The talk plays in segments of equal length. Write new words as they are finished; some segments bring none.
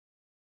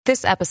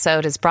This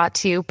episode is brought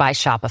to you by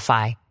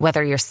Shopify.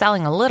 Whether you're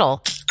selling a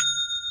little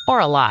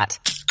or a lot,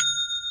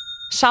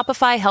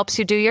 Shopify helps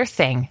you do your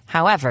thing,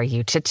 however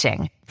you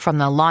cha-ching. From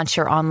the launch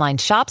your online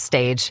shop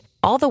stage,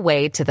 all the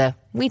way to the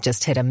we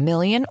just hit 1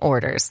 million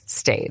orders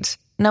stage.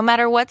 No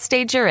matter what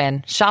stage you're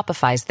in,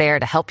 Shopify's there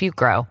to help you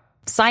grow.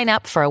 Sign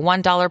up for a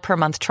 $1 per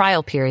month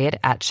trial period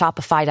at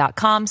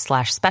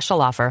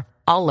shopify.com/special offer,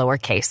 all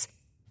lowercase.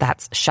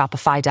 That's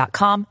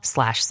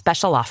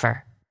shopify.com/special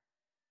offer.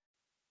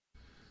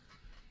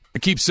 I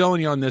keep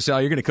selling you on this,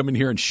 Al. You're going to come in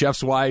here in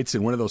chef's whites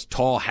and one of those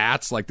tall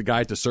hats like the guy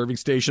at the serving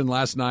station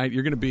last night.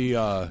 You're going to be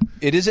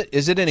Is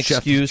it an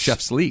excuse? Chef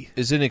Slee.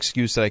 Is it an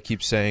excuse that I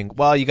keep saying,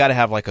 well, you got to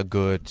have like a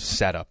good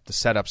setup. The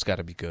setup's got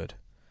to be good.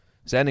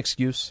 Is that an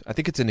excuse? I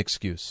think it's an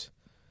excuse.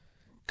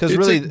 Because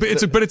really,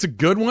 it's a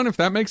good one, if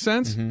that makes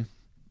sense. Mm-hmm.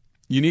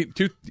 You need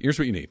two. Here's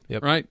what you need,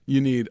 right?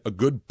 You need a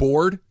good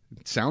board.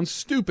 It sounds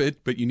stupid,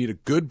 but you need a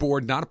good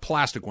board, not a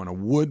plastic one, a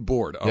wood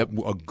board, a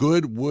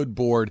good wood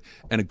board,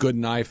 and a good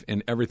knife,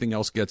 and everything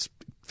else gets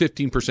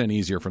 15%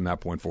 easier from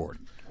that point forward.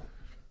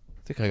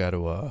 I think I got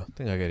to.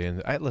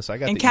 Listen, I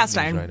got and the cast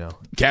iron right now.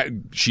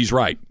 She's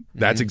right.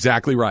 That's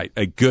exactly right.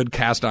 A good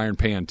cast iron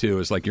pan too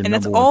is like your and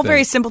number that's one all thing.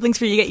 very simple things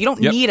for you to get. You don't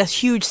need a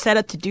huge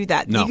setup to do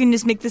that. No. You can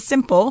just make this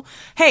simple.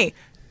 Hey,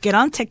 get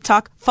on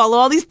TikTok, follow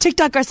all these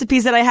TikTok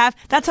recipes that I have.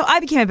 That's how I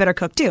became a better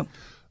cook too.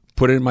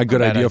 Put it in my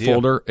good idea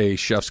folder, a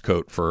chef's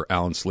coat for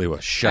Alan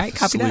Sliwa. Chef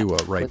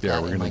Sliwa right Put there.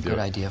 that We're in going my to do good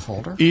it. idea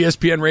folder.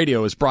 ESPN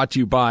Radio is brought to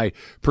you by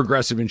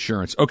Progressive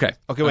Insurance. Okay,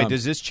 wait.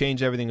 Does this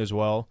change everything as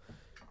well?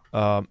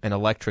 An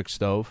electric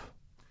stove.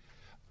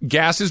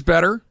 Gas is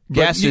better.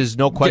 Gas is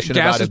no question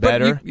about it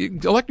better. You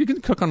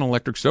can cook on an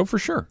electric stove for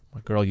sure.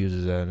 My girl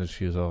uses that and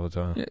she uses all the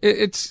time.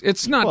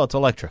 It's not. Well, it's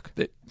electric.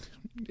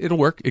 It'll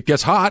work. It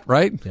gets hot,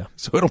 right? Yeah.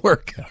 So it'll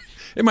work. Yeah.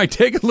 It might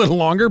take a little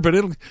longer, but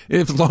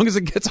as long as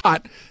it gets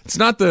hot. It's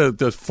not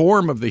the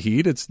form of the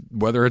heat. It's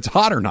whether it's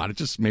hot or not. It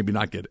just maybe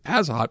not get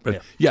as hot,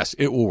 but yes,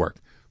 it will work.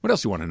 What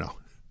else you want to know?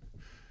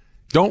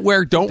 Don't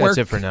wear. That's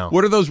it for now.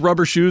 What are those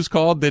rubber shoes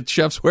called that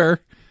chefs wear?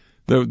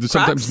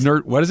 Sometimes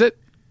what is it?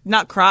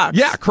 Not Crocs.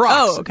 Yeah, Crocs.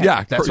 Oh, okay.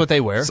 Yeah, that's what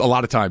they wear. A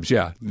lot of times,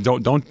 yeah.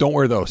 Don't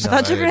wear those. I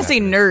thought you were going to say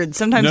nerds.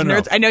 Sometimes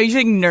nerds. I know you're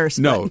saying nurse.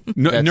 No,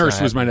 nurse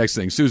was my next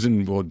thing.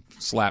 Susan will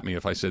slap me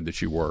if I said that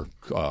she wore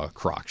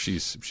Crocs.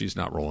 She's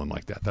not rolling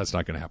like that. That's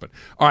not going to happen.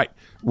 All right,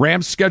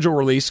 Rams schedule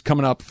release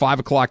coming up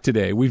 5:00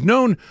 today. We've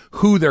known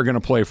who they're going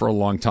to play for a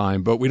long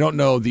time, but we don't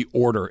know the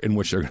order in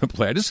which they're going to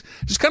play. I just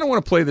kind of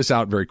want to play this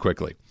out very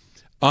quickly.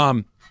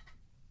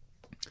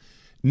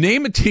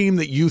 Name a team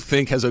that you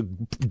think has a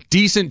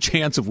decent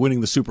chance of winning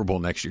the Super Bowl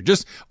next year.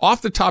 Just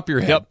off the top of your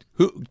head.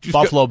 Yep.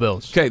 Buffalo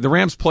Bills. Okay, the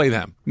Rams play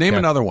them. Name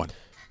another one.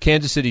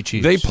 Kansas City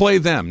Chiefs. They play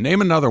them.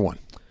 Name another one.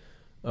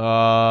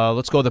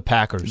 Let's go the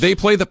Packers. They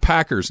play the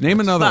Packers. Name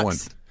another Bucks. one.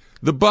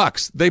 The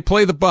Bucks. They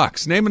play the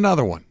Bucks. Name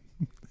another one.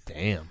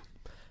 Damn.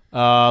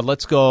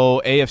 Let's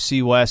go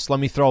AFC West. Let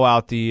me throw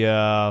out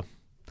the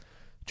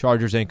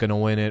Chargers ain't going to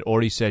win it.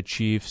 Already said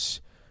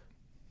Chiefs.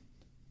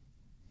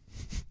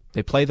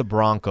 They play the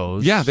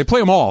Broncos. Yeah, they play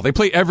them all. They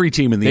play every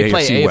team in the AFC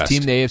West. They play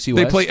the AFC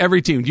West. They play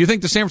every team. Do you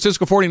think the San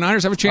Francisco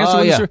 49ers have a chance to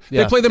win this year?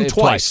 Yeah. They play them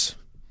twice.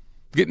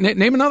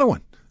 Name another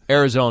one.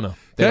 Arizona.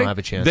 They don't have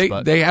a chance.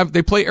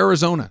 They play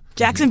Arizona.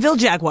 Jacksonville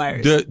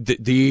Jaguars.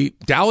 The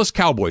Dallas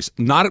Cowboys.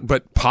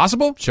 But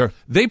possible? Sure.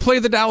 They play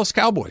the Dallas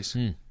Cowboys.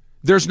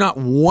 There's not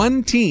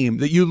one team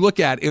that you look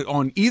at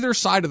on either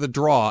side of the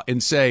draw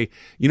and say,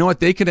 you know what,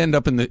 they could end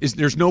up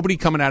there's nobody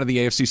coming out of the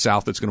AFC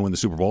South that's going to win the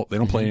Super Bowl. They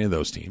don't play any of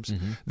those teams.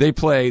 They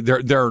play, they're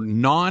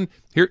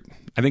here.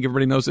 I think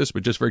everybody knows this,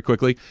 but just very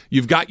quickly,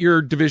 you've got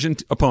your division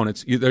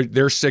opponents.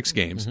 There's 6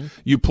 games.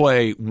 You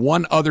play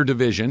one other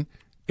division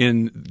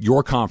in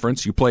your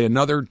conference. You play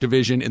another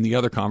division in the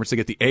other conference. They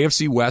get the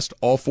AFC West,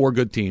 all 4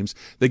 good teams.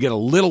 They get a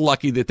little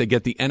lucky that they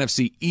get the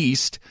NFC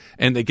East,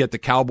 and they get the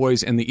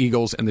Cowboys and the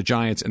Eagles and the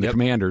Giants and the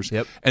Commanders.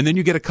 And then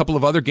you get a couple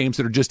of other games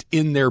that are just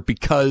in there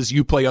because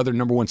you play other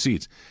number 1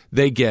 seeds.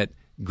 They get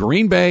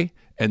Green Bay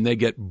and they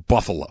get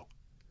Buffalo.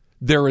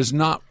 There is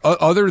not,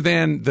 other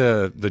than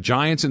the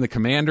Giants and the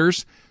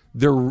Commanders,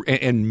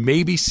 and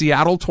maybe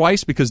Seattle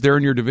twice because they're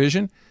in your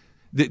division.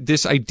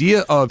 This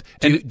idea of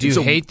do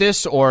you hate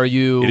this or are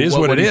you? It is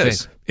what it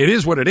is. Think? It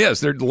is what it is.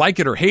 They're like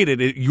it or hate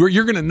it.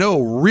 You're going to know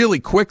really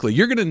quickly.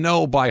 You're going to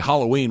know by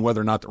Halloween whether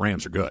or not the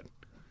Rams are good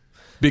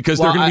because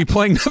they're going to be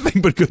playing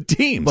nothing but good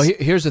teams. Well,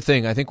 here's the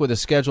thing. I think with a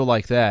schedule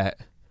like that,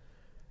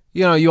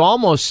 you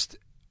almost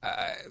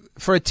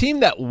for a team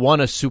that won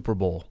a Super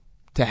Bowl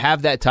to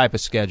have that type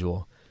of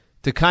schedule,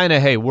 to kind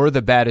of, hey, we're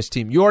the baddest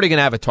team. You're already going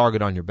to have a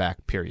target on your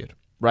back. Period.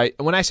 Right.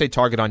 And when I say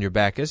target on your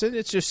back, it's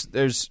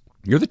just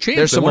you're the champ.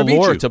 There's some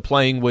allure to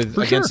playing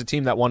against a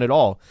team that won it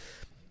all.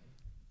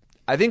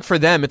 I think for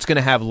them, it's going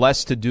to have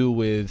less to do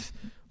with,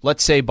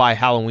 let's say by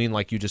Halloween,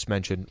 like you just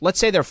mentioned. Let's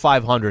say they're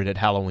 500 at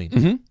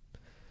Halloween.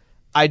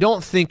 I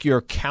don't think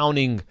you're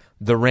counting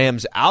the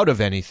Rams out of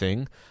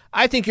anything.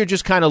 I think you're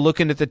just kind of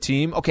looking at the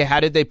team. Okay, how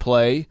did they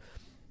play?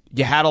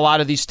 You had a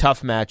lot of these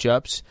tough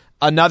matchups.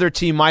 another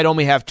team might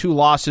only have 2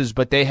 losses,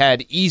 but they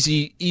had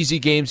easy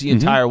games the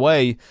entire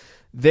way.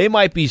 They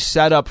might be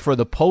set up for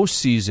the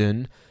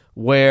postseason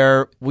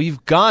where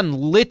we've gone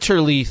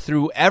literally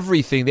through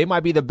everything. They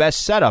might be the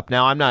best setup.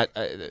 Now, I'm not.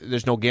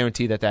 There's no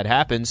guarantee that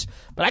happens,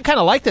 but I kind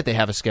of like that they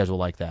have a schedule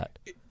like that.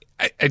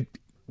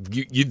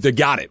 They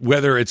got it.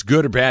 Whether it's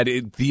good or bad,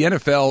 the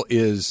NFL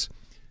is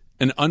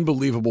an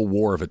unbelievable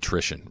war of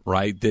attrition,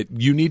 right? That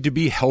you need to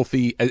be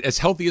healthy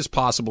as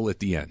possible at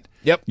the end.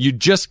 Yep. You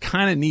just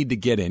kind of need to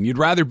get in. You'd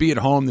rather be at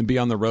home than be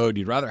on the road.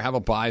 You'd rather have a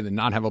bye than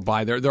not have a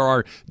bye. There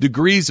are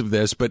degrees of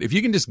this, but if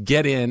you can just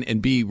get in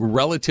and be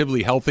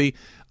relatively healthy,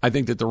 I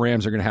think that the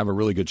Rams are going to have a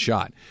really good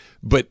shot.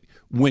 But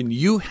when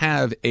you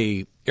have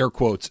a, air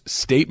quotes,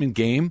 statement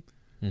game,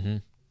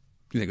 you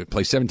think they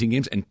play 17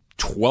 games and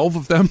 12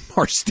 of them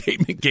are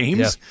statement games?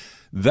 Yeah.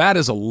 That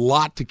is a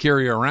lot to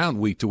carry around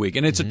week to week,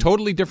 and it's a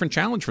totally different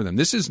challenge for them.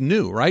 This is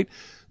new, right?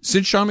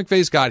 Since Sean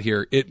McVay's got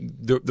here,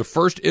 the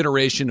first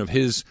iteration of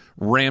his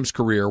Rams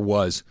career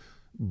was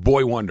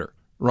boy wonder,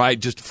 right?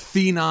 Just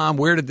phenom.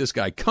 Where did this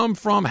guy come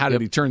from? How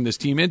did he turn this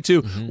team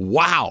into?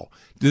 Wow.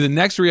 The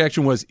next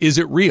reaction was, is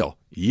it real?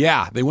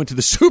 Yeah, they went to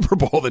the Super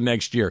Bowl the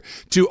next year.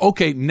 To,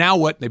 okay, now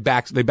what? They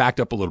backed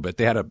up a little bit.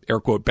 They had a, air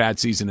quote, bad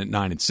season at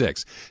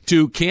 9-6.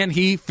 To, can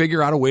he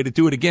figure out a way to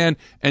do it again?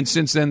 And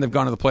since then, they've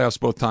gone to the playoffs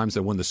both times. They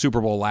won the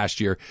Super Bowl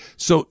last year.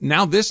 So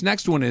now this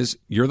next one is,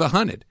 you're the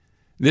hunted.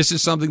 This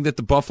is something that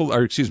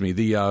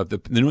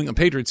the New England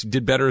Patriots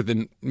did better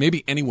than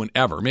maybe anyone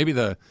ever. Maybe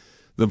the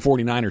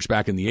 49ers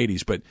back in the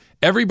 80s. But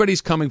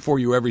everybody's coming for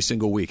you every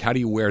single week. How do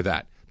you wear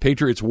that?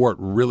 Patriots wore it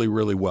really,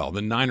 really well.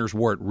 The Niners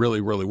wore it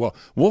really, really well.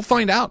 We'll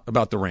find out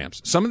about the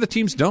Rams. Some of the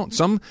teams don't.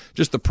 Some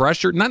just the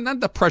pressure, not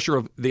the pressure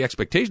of the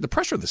expectation, the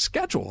pressure of the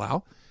schedule,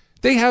 Al.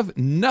 They have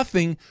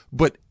nothing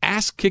but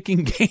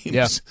ass-kicking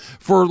games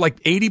for like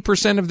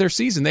 80% of their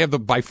season. They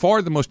have by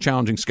far the most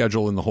challenging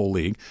schedule in the whole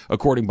league,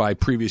 according by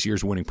previous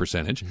year's winning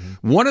percentage.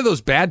 One of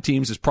those bad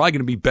teams is probably going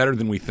to be better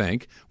than we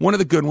think. One of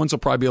the good ones will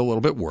probably be a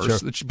little bit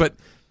worse. Sure. But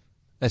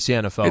that's the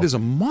NFL. It is a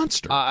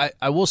monster.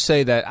 I will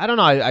say that, I don't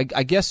know,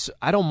 I guess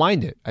I don't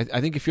mind it. I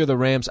think if you're the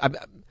Rams,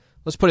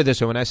 let's put it this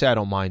way, when I say I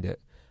don't mind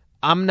it,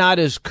 I'm not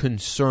as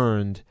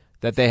concerned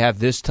that they have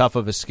this tough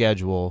of a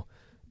schedule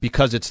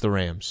because it's the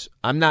Rams.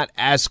 I'm not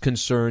as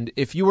concerned.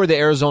 If you were the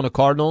Arizona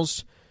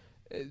Cardinals,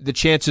 the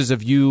chances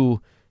of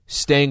you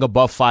staying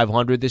above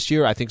 500 this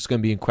year, I think it's going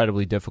to be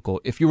incredibly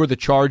difficult. If you were the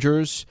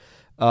Chargers,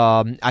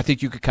 I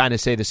think you could kind of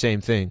say the same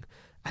thing.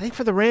 I think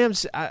for the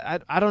Rams,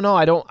 I don't know.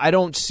 I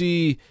don't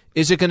see.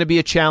 Is it going to be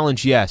a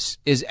challenge? Yes.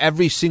 Is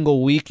every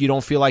single week you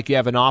don't feel like you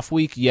have an off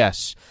week?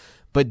 Yes.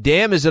 But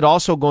damn, is it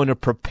also going to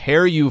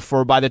prepare you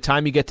for by the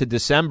time you get to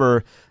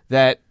December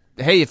that,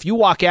 hey, if you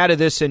walk out of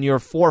this and you're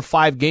 4 or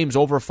 5 games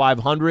over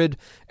 500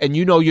 and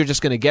you know you're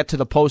just going to get to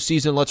the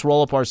postseason, let's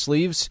roll up our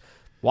sleeves.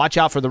 Watch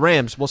out for the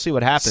Rams. We'll see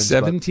what happens.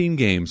 17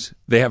 games.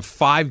 They have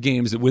 5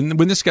 games. When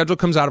the schedule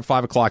comes out at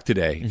 5 o'clock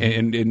today,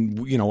 and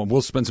you know,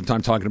 we'll spend some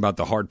time talking about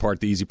the hard part,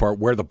 the easy part,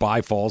 where the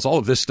bye falls. All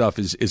of this stuff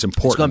is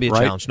important. It's going to be a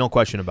right? challenge, no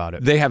question about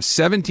it. They have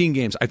 17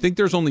 games. I think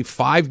there's only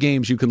 5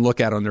 games you can look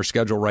at on their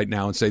schedule right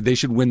now and say they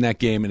should win that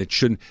game, and it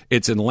shouldn't.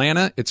 It's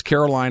Atlanta, it's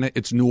Carolina,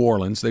 it's New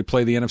Orleans. They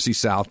play the NFC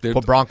South.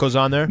 Put Broncos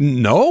on there?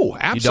 No,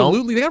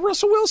 absolutely. They have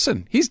Russell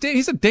Wilson. He's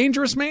a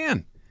dangerous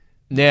man.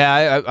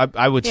 Yeah,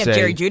 I would say.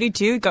 Jerry Jeudy,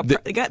 too.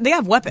 They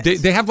have weapons.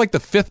 They have like the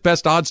 5th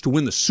best odds to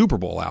win the Super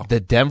Bowl out.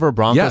 The Denver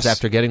Broncos,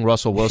 after getting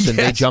Russell Wilson,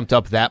 they jumped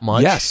up that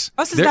much? Yes.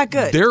 Us is that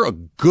good. They're a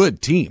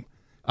good team.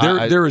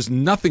 There is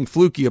nothing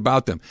fluky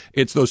about them.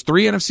 It's those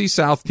 3 NFC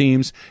South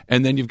teams,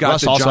 and then you've got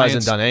Russ the Giants also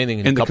hasn't done anything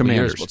in and a couple the of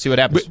Commanders. years. Let's see what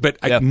happens.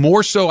 But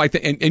more so, I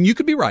think, and you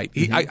could be right.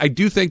 I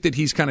do think that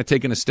he's kind of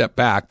taken a step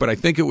back, but I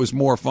think it was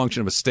more a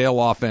function of a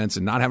stale offense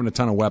and not having a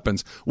ton of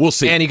weapons. We'll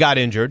see. And he got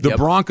injured. The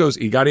Broncos,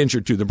 he got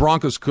injured too. The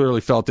Broncos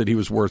clearly felt that he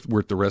was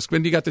worth the risk.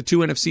 Then you got the 2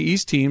 NFC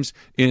East teams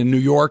in New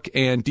York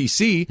and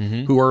D.C.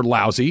 Who are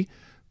lousy,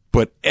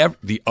 but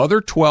the other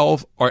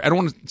 12 are. I don't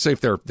want to say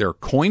if they're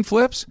coin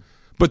flips.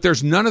 But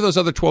there's none of those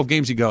other 12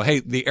 games you go, hey,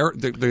 they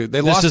lost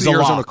to the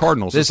Arizona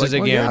Cardinals. This is a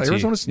guarantee. Yeah,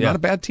 Arizona's not a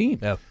bad team.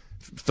 Yeah.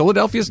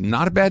 Philadelphia's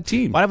not a bad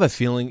team. I have a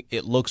feeling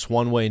it looks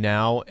one way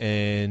now,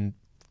 and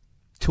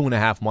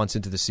 2.5 months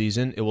into the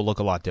season, it will look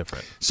a lot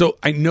different. So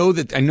I know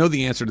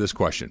the answer to this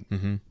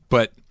question,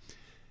 but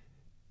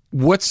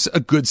what's a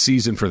good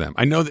season for them?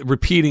 I know that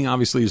repeating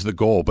obviously is the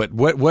goal, but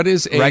what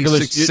is a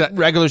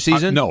regular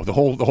season? No, the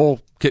whole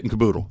kit and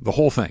caboodle, the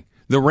whole thing.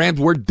 The Rams,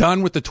 we're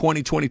done with the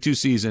 2022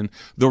 season.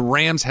 The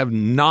Rams have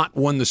not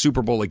won the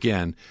Super Bowl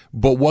again.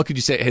 But what could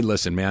you say? Hey,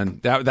 listen, man,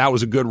 that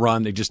was a good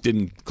run. They just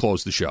didn't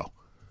close the show.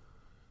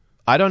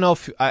 I don't know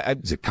if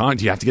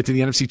do you have to get to the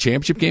NFC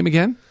Championship game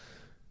again?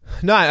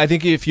 No, I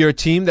think if you're a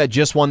team that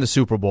just won the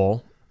Super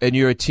Bowl and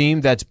you're a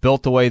team that's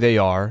built the way they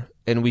are,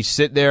 and we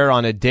sit there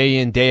on a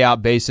day-in,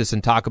 day-out basis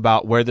and talk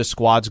about where the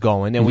squad's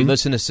going, and we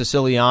listen to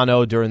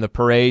Siciliano during the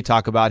parade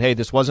talk about, hey,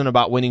 this wasn't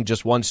about winning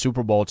just one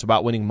Super Bowl, it's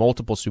about winning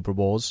multiple Super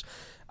Bowls.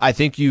 I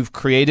think you've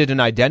created an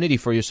identity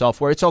for yourself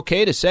where it's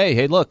okay to say,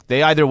 hey, look,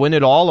 they either win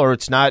it all or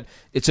it's not.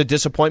 It's a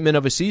disappointment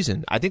of a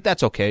season. I think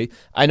that's okay.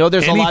 I know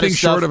there's a lot of stuff. Anything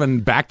short of a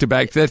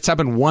back-to-back, that's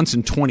happened once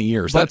in 20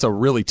 years. That's a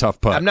really tough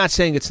putt. I'm not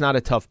saying it's not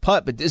a tough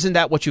putt, but isn't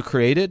that what you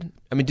created?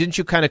 I mean, didn't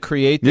you kind of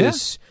create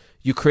this?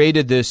 You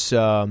created this.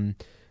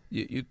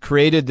 You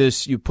created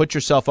this. You put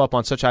yourself up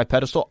on such a high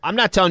pedestal. I'm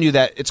not telling you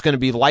that it's going to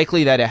be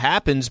likely that it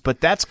happens,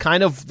 but that's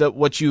kind of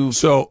what you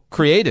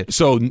created.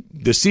 So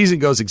the season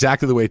goes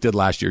exactly the way it did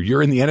last year.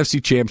 You're in the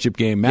NFC Championship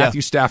game. Matthew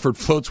Stafford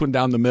floats one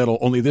down the middle.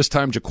 Only this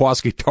time,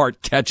 Jaquiski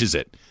Tartt catches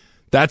it.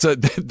 That's a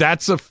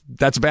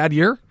bad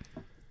year.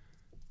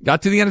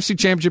 Got to the NFC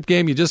Championship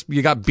game.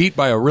 You got beat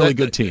by a really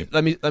good team.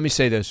 Let me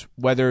say this: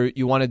 whether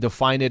you want to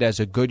define it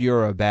as a good year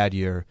or a bad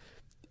year.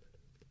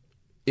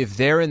 If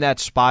they're in that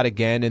spot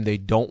again and they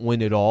don't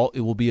win it all,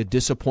 it will be a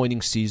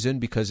disappointing season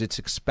because it's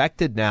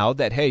expected now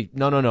that, hey,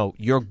 no,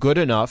 you're good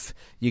enough.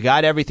 You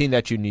got everything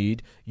that you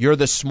need. You're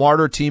the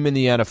smarter team in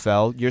the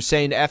NFL. You're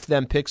saying F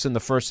them picks in the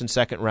first and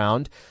second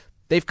round.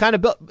 They've kind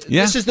of built.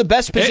 Yeah. This is the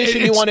best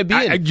position you want to be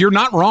in. You're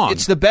not wrong.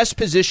 It's the best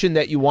position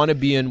that you want to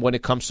be in when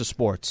it comes to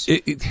sports.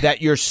 That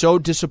you're so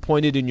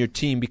disappointed in your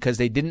team because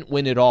they didn't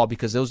win it all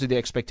because those are the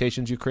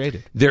expectations you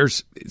created.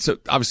 So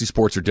obviously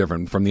sports are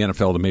different from the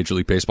NFL to Major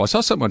League Baseball. I saw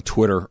something on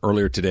Twitter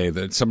earlier today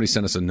that somebody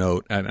sent us a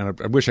note, and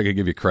I wish I could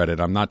give you credit.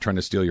 I'm not trying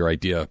to steal your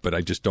idea, but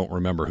I just don't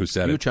remember who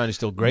said it. You were trying to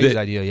steal Greg's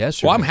idea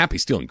yesterday. Well, I'm happy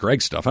stealing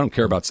Greg's stuff. I don't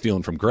care about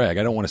stealing from Greg.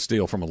 I don't want to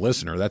steal from a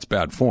listener. That's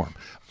bad form.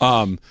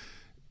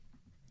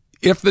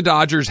 If the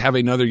Dodgers have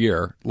another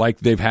year like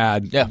they've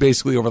had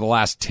basically over the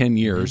last 10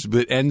 years,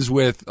 but ends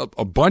with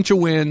a bunch of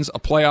wins, a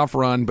playoff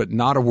run, but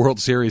not a World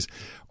Series,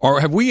 or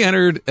have we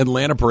entered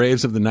Atlanta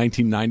Braves of the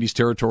 1990s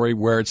territory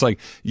where it's like,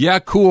 yeah,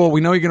 cool,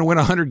 we know you're going to win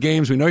 100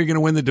 games, we know you're going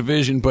to win the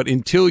division, but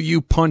until you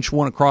punch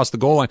one across the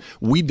goal line,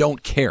 we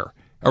don't care.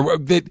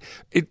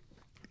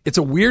 It's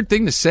a weird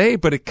thing to say,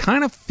 but it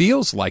kind of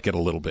feels like it a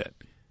little bit.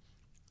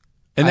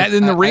 And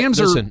the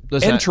Rams are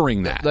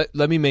entering that.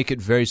 Let me make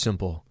it very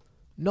simple.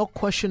 No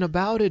question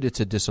about it. It's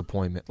a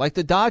disappointment. Like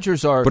the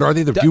Dodgers are. But are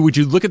they would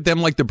you look at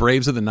them like the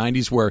Braves of the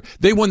 90s where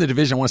they won the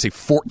division, I want to say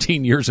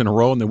 14 years in a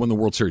row, and they won the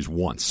World Series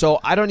once? So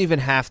I don't even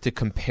have to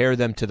compare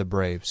them to the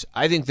Braves.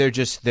 I think they're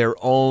just their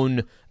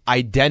own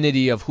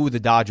identity of who the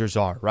Dodgers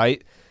are,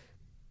 right?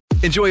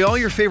 Enjoy all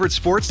your favorite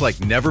sports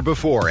like never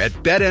before at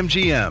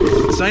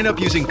BetMGM. Sign up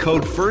using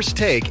code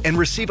FIRSTTAKE and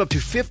receive up to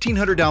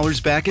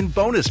 $1,500 back in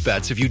bonus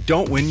bets if you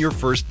don't win your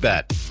first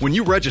bet. When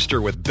you register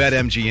with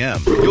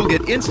BetMGM, you'll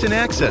get instant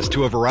access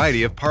to a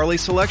variety of parlay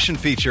selection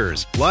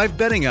features, live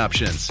betting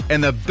options,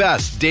 and the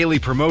best daily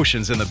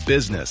promotions in the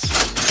business.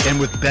 And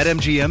with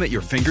BetMGM at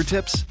your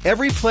fingertips,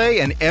 every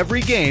play and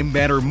every game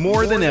matter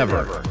more than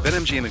ever.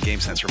 BetMGM and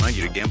GameSense remind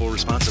you to gamble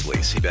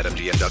responsibly. See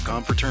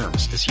BetMGM.com for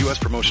terms. This U.S.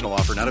 promotional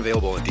offer not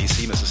available in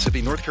D.C.,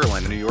 Mississippi, North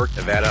Carolina, New York,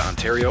 Nevada,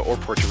 Ontario, or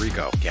Puerto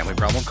Rico. Gambling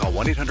problem? Call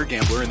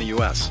 1-800-GAMBLER in the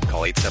U.S.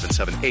 Call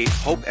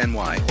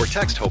 877-8-HOPE-NY or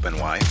text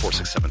HOPE-NY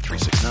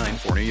 467-369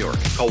 for New York.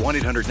 Call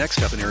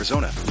 1-800-NEXT-STEP in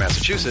Arizona. For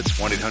Massachusetts,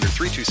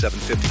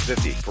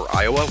 1-800-327-5050. For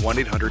Iowa,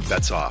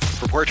 1-800-BETS-OFF.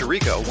 For Puerto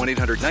Rico,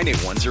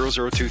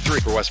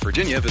 1-800-981-0023. For West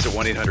Virginia, visit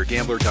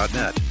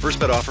 1-800-GAMBLER.net. First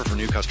bet offer for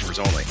new customers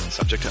only.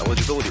 Subject to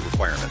eligibility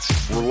requirements.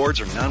 Rewards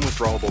are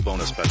non-withdrawable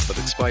bonus bets that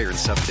expire in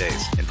 7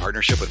 days. In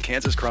partnership with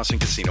Kansas Crossing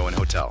Casino and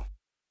Hotel.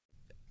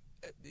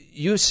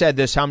 You said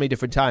this how many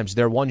different times?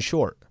 They're one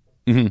short.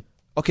 Mm-hmm.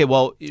 Okay,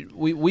 well,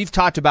 we've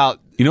talked about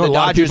the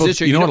Dodgers this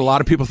year. You know what a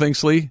lot of people think,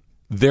 Slee?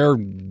 They're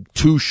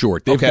too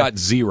short. They've got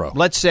zero.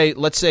 Let's say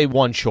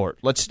one short.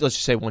 Let's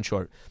just say one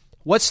short.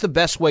 What's the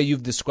best way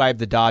you've described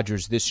the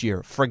Dodgers this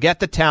year? Forget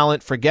the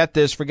talent, forget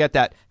this, forget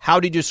that. How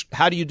do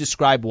you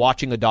describe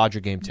watching a Dodger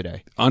game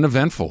today?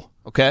 Uneventful.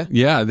 Okay.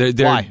 Yeah, they're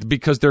Why?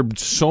 Because they're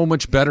so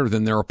much better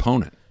than their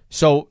opponent.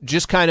 So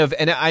just kind of,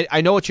 and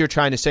I know what you're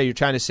trying to say. You're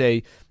trying to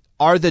say,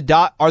 are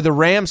the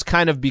Rams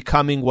kind of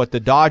becoming what the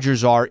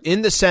Dodgers are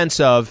in the sense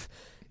of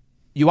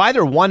you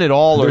either won it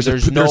all or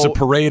there's a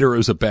parade or it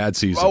was a bad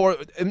season.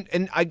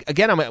 I'm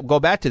going to go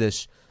back to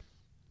this.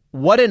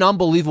 What an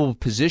unbelievable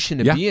position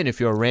to be in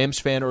if you're a Rams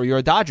fan or you're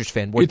a Dodgers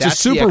fan. It's a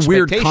super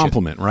weird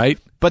compliment, right?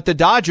 But the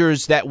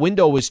Dodgers, that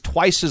window was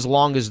twice as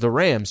long as the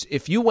Rams.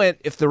 If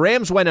the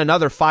Rams went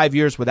another 5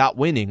 years without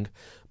winning,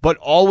 but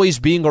always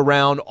being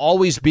around,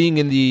 always being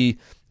in the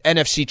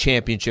NFC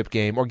Championship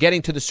game or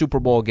getting to the Super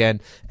Bowl again,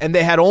 and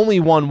they had only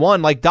won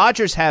one, like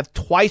Dodgers have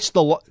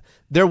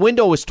their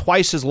window is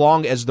twice as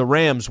long as the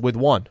Rams with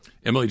one.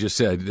 Emily just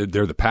said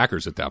they're the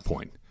Packers at that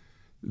point.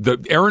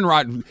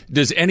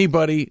 Does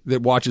anybody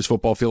that watches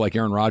football feel like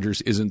Aaron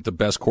Rodgers isn't the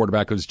best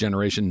quarterback of his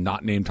generation,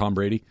 not named Tom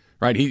Brady?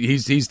 Right?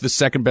 He's the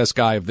second best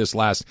guy of this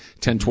last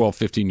 10, 12,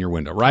 15-year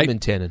window, right? Him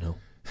and Tannehill.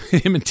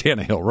 Him and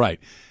Tannehill, right.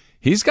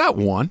 He's got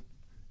one.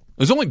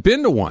 There's only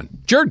been to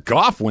one. Jared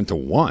Goff went to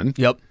one.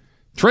 Yep.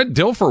 Trent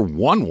Dilfer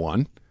won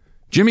one.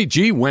 Jimmy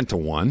G went to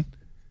one.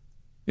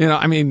 You know,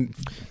 I mean,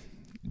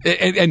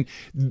 And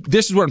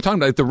this is what I'm talking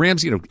about. The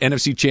Rams,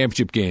 NFC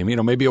Championship game,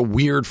 maybe a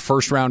weird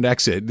first-round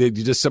exit.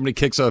 Just somebody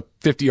kicks a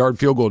 50-yard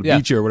field goal to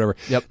beat you or whatever.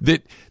 Yep.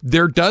 That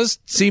there does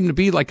seem to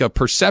be like a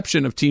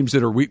perception of teams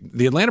that are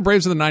the Atlanta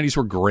Braves of the 90s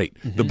were great.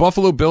 Mm-hmm. The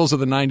Buffalo Bills of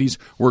the 90s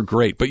were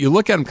great. But you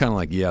look at them kind of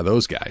like, yeah,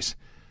 those guys.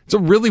 It's a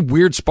really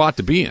weird spot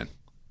to be in.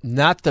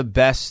 Not the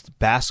best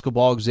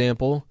basketball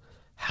example.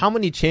 How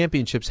many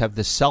championships have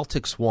the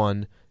Celtics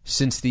won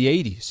since the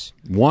 80s?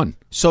 One.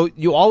 So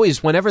you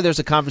always, whenever there's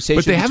a conversation,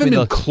 but they haven't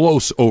been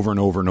close over and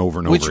over and over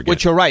and over again.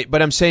 Which you're right,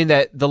 but I'm saying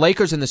that the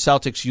Lakers and the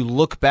Celtics, you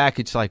look back,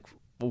 it's like,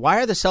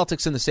 why are the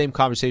Celtics in the same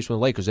conversation with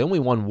the Lakers? They only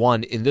won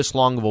one in this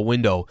long of a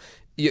window.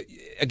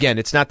 Again,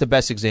 it's not the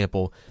best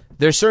example.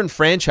 There's certain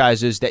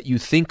franchises that you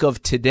think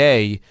of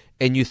today,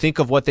 and you think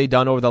of what they've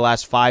done over the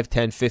last 5,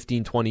 10,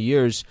 15, 20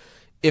 years.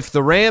 If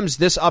the Rams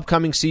this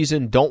upcoming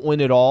season don't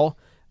win it all,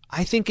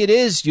 I think it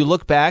is. You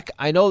look back,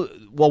 I know,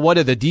 well, what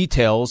are the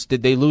details?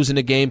 Did they lose in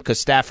a game because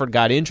Stafford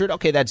got injured?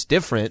 Okay, that's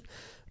different.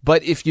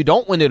 But if you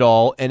don't win it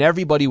all and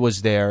everybody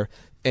was there,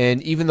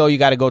 and even though you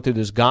got to go through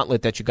this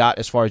gauntlet that you got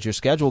as far as your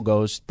schedule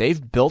goes,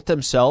 they've built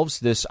themselves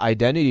this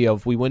identity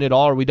of we win it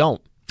all or we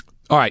don't.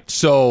 All right,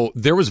 so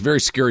there was a very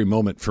scary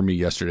moment for me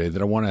yesterday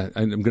that I'm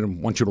going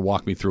to want you to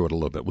walk me through it a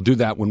little bit. We'll do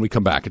that when we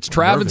come back. It's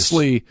Travis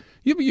Lee.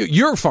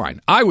 You're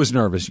fine. I was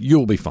nervous.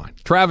 You'll be fine.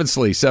 Travis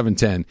Lee,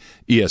 710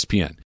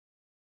 ESPN.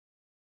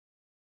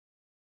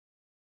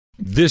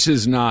 This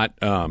is not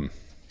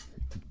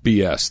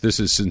BS. This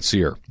is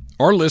sincere.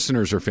 Our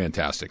listeners are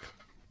fantastic.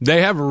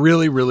 They have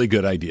really, really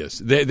good ideas.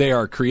 They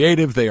are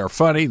creative. They are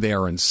funny. They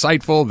are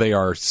insightful. They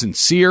are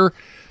sincere.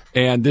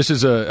 And this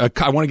is I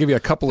want to give you a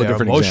couple of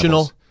different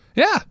emotional. examples.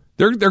 Yeah,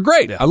 they're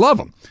great. Yeah. I love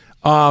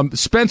them.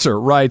 Spencer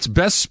writes,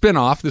 best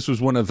spinoff. This was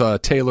one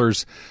of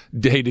Taylor's,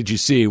 hey, did you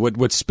see what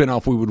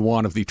spinoff we would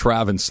want of the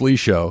Trav and Slee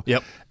show?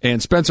 Yep.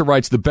 And Spencer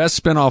writes, the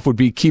best spinoff would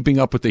be Keeping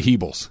Up with the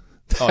Heebles.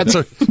 That's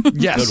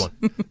yes, good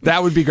one.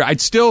 That would be great.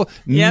 I'd still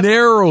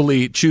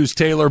narrowly choose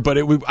Taylor, but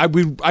I'd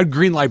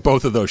greenlight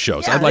both of those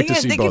shows. Yeah, I'd like to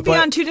see they both. They could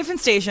be on two different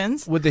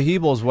stations. With the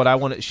Heebles, what I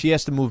want, she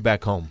has to move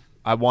back home.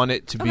 I want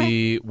it to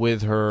be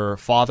with her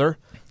father.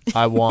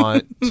 I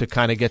want to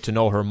kind of get to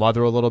know her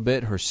mother a little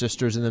bit. Her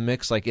sister's in the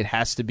mix. Like, it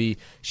has to be.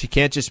 She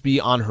can't just be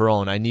on her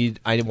own.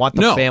 I want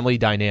the family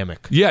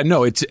dynamic. Yeah,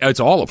 no, it's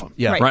all of them.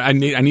 Yeah, right. I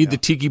need the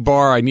tiki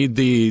bar. I need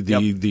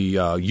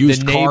the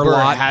used car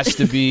lot. Has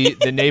to be.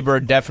 The neighbor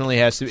definitely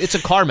has to. It's a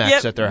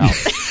CarMax at their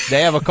house.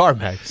 They have a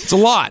CarMax. It's a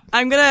lot.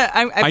 I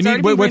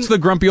need. What's the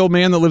grumpy old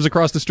man that lives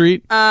across the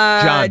street?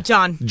 John.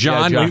 John. Yeah,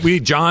 John.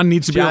 John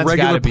needs to be a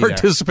regular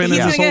participant in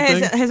this whole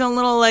thing. His own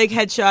little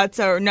headshots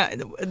or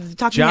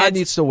talking John heads.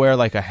 needs to wear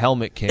like a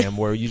helmet cam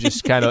where you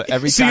just kind of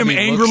every see time him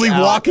he angrily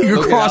looks walking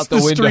out, across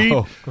the street.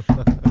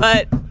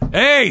 But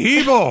hey,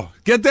 Hebel,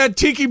 get that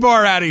tiki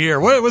bar out of here.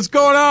 What's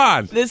going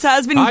on? This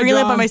has been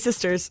greenlit by my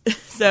sisters,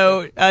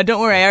 so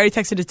don't worry. I already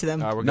texted it to them.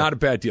 Not a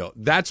bad deal.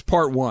 That's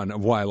part one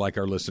of why I like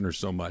our listeners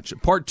so much.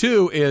 Part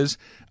two is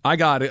I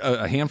got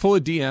a handful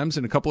of DMs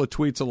and a couple of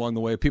tweets along the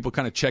way, people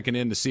kind of checking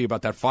in to see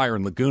about that fire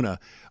in Laguna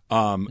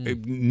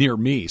near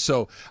me.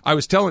 So I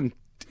was telling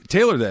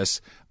Taylor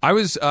this. I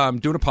was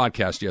doing a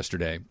podcast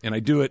yesterday, and I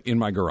do it in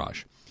my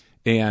garage.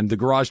 And the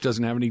garage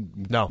doesn't have any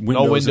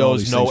windows, no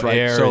things, right?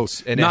 air, so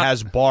it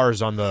has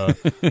bars on the.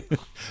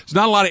 There's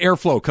not a lot of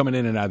airflow coming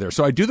in and out of there.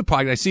 So I do the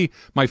podcast. I see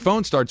my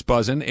phone starts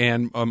buzzing,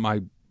 and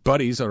my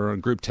buddies are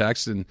on group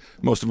text, and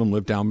most of them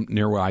live down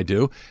near where I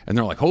do, and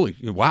they're like,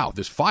 wow,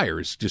 this fire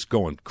is just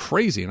going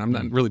crazy, and I'm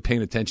not really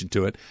paying attention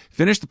to it.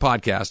 Finish the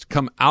podcast,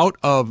 come out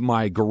of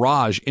my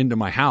garage into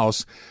my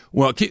house.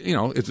 Well,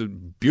 it's a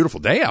beautiful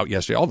day out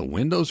yesterday. All the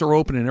windows are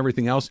open and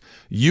everything else.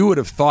 You would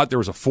have thought there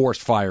was a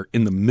forest fire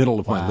in the middle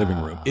of my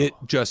living room. It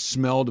just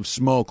smelled of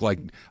smoke like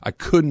I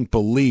couldn't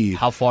believe.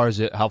 How far is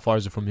it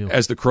from you?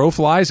 As the crow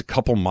flies, a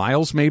couple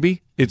miles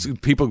maybe. It's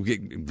people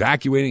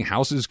evacuating,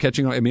 houses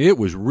catching on. I mean, it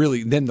was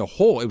really, then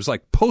it was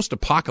like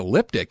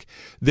post-apocalyptic,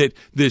 that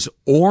this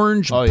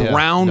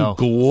orange-brown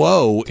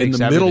glow in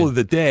the middle of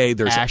the day.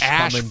 There's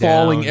ash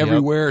falling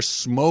everywhere,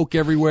 smoke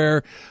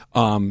everywhere.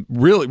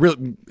 Really,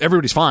 really,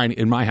 everybody's fine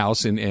in my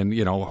house, and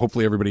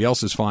hopefully everybody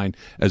else is fine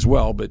as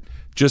well. But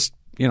just,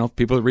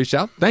 people that reached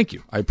out, thank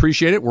you. I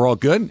appreciate it. We're all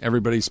good.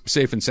 Everybody's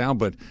safe and sound,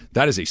 but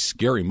that is a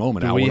scary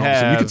moment.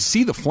 You could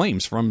see the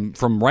flames from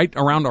right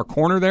around our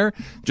corner there,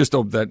 just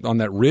on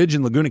that ridge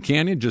in Laguna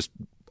Canyon, just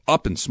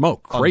up in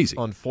smoke. Crazy.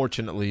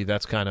 Unfortunately,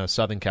 that's kind of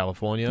Southern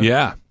California.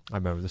 Yeah. I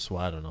remember this,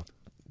 I don't know,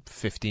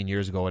 15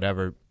 years ago,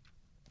 whatever.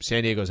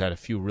 San Diego's had a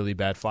few really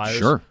bad fires.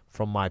 Sure.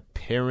 From my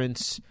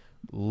parents'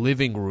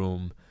 living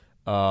room,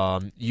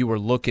 you were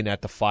looking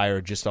at the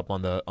fire just up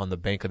on the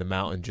bank of the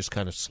mountain, just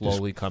kind of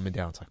slowly coming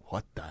down. It's like,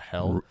 what the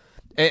hell?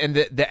 And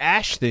the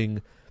ash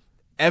thing,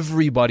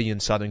 everybody in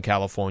Southern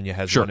California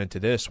has run into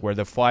this, where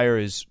the fire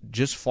is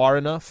just far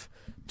enough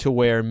to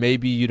where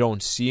maybe you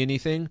don't see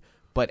anything,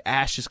 but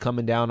ash is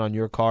coming down on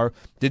your car.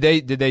 Did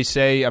they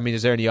say, I mean,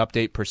 is there any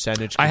update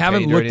percentage? I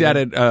haven't looked at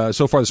it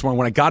so far this morning.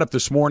 When I got up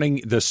this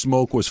morning, the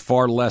smoke was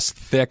far less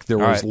thick. There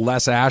was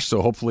less ash,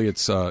 so hopefully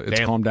it's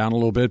calmed down a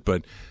little bit,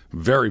 but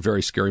very,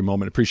 very scary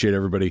moment. Appreciate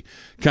everybody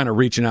kind of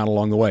reaching out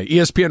along the way.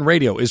 ESPN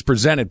Radio is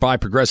presented by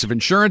Progressive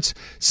Insurance.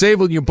 Save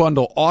when you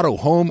bundle auto,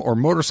 home, or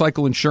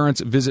motorcycle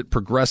insurance. Visit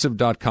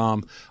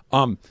Progressive.com.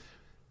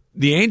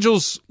 The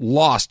Angels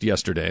lost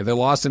yesterday. They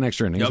lost in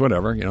extra innings,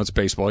 whatever. You know, it's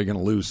baseball. You're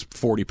going to lose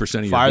 40% of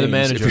your games. Fire the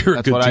manager. If you're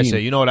That's a good what team. I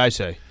say. You know what I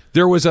say.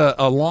 There was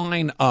a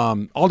line,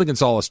 Alden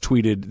Gonzalez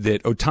tweeted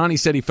that Ohtani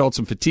said he felt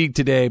some fatigue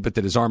today, but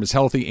that his arm is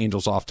healthy.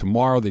 Angels off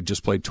tomorrow. They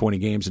just played 20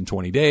 games in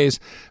 20 days.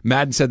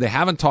 Madden said they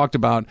haven't talked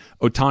about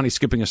Ohtani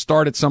skipping a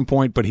start at some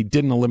point, but he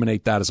didn't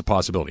eliminate that as a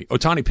possibility.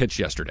 Ohtani pitched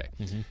yesterday.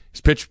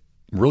 He's pitched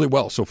really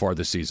well so far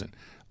this season.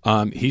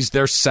 He's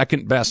their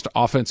second best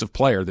offensive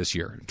player this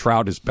year.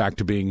 Trout is back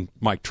to being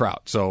Mike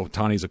Trout, so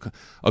Ohtani's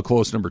a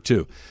close number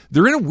 2.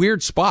 They're in a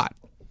weird spot.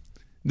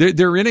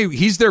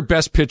 He's their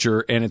best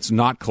pitcher, and it's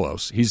not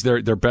close. He's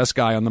their best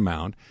guy on the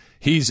mound.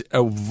 He's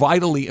a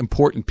vitally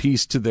important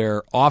piece to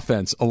their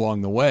offense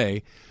along the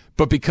way.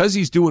 But because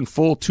he's doing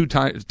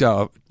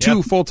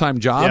two full-time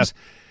jobs,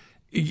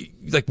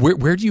 like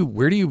where do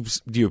you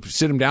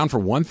sit him down for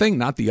one thing,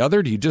 not the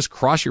other? Do you just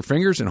cross your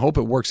fingers and hope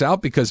it works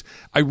out? Because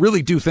I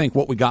really do think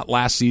what we got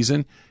last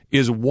season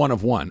is one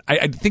of one.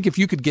 I think if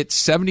you could get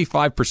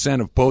 75%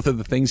 of both of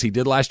the things he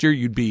did last year,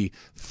 you'd be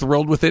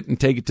thrilled with it and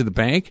take it to the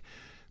bank.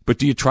 But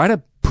do you try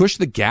to push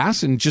the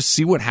gas and just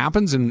see what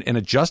happens and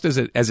adjust as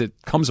it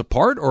comes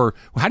apart, or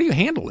how do you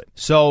handle it?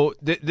 So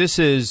this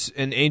is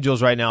in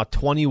Angels right now,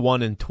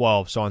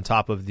 21-12, so on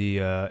top of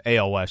the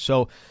AL West.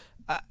 So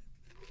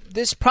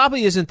this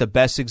probably isn't the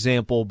best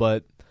example,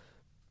 but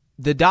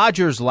the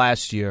Dodgers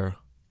last year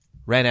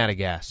ran out of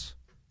gas.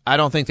 I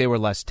don't think they were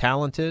less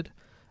talented.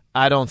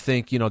 I don't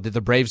think, did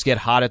the Braves get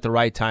hot at the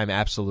right time?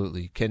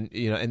 Absolutely.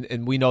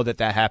 And we know that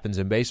happens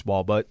in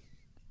baseball, but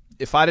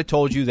if I'd have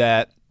told you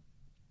that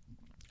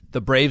the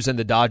Braves and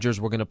the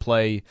Dodgers were going to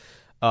play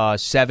a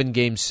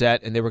 7-game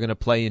set and they were going to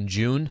play in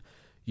June,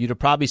 you'd have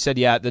probably said,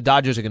 yeah, the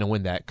Dodgers are going to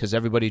win that because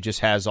everybody just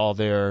has all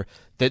the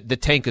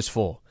tank is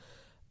full.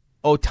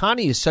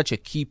 Ohtani is such a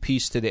key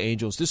piece to the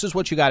Angels. This is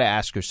what you got to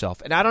ask yourself.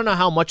 And I don't know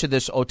how much of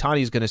this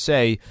Ohtani is going to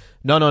say,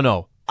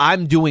 no,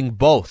 I'm doing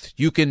both.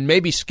 You can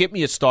maybe skip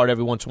me a start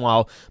every once in a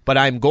while, but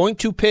I'm going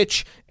to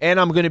pitch and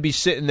I'm going to be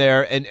sitting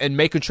there and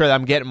making sure that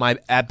I'm getting my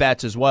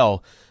at-bats as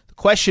well. The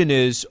question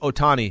is,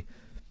 Ohtani,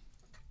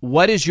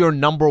 what is your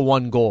number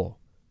one goal?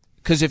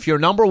 Because if your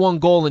number one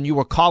goal and you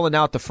were calling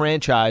out the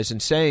franchise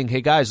and saying, hey,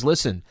 guys,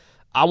 listen,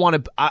 I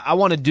want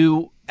to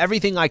do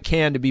everything I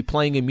can to be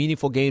playing in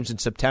meaningful games in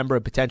September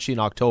and potentially in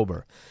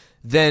October,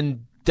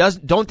 then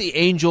don't the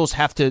Angels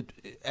have to,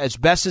 as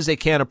best as they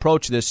can,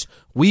 approach this?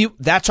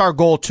 That's our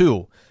goal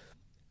too.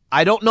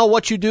 I don't know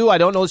what you do. I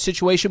don't know the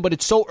situation, but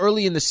it's so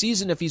early in the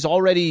season. If he's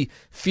already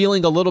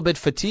feeling a little bit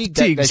fatigued,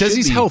 he says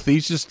he's healthy.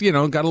 He's just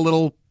got a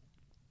little.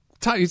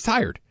 He's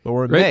tired.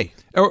 Or in right?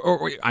 May.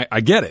 Or I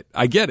get it.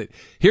 I get it.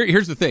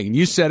 Here's the thing. And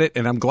you said it,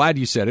 and I'm glad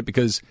you said it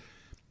because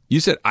you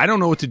said, I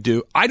don't know what to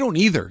do. I don't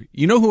either.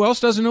 You know who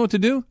else doesn't know what to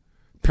do?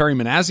 Perry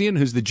Manassian,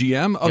 who's the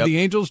GM of the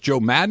Angels. Joe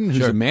Madden,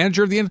 who's the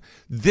manager of the Angels.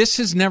 This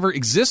has never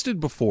existed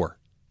before.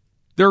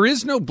 There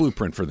is no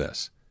blueprint for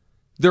this.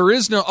 There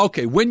is no,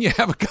 when you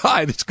have a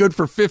guy that's good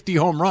for 50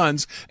 home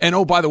runs and,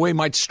 oh, by the way,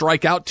 might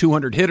strike out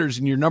 200 hitters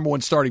and your number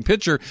one starting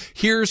pitcher,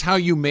 here's how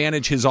you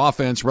manage his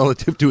offense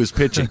relative to his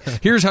pitching.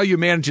 Here's how you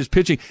manage his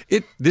pitching.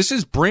 This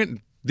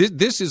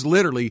is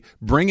literally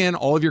bring in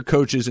all of your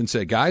coaches and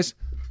say, guys,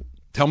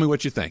 tell me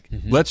what you think.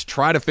 Let's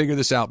try to figure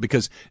this out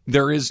because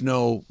there is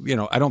no,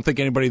 I don't think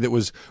anybody that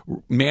was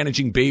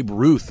managing Babe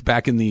Ruth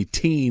back in the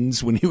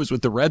teens when he was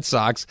with the Red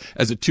Sox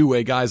as a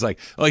two-way guy is like,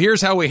 well,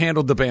 here's how we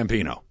handled the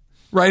Bambino.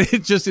 Right?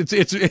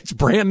 It's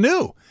brand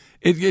new.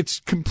 It's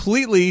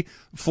completely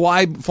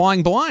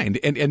flying blind,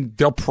 and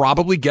they'll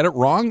probably get it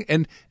wrong,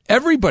 and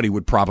everybody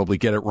would probably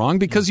get it wrong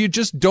because you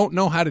just don't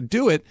know how to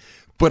do it.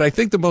 But I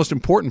think the most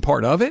important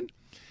part of it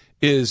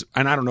is,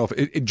 and I don't know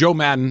if Joe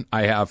Madden,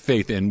 I have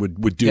faith in,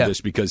 would do this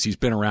because he's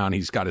been around,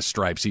 he's got his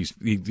stripes, he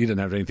doesn't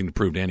have anything to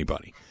prove to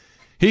anybody.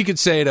 He could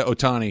say to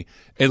Ohtani,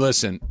 hey,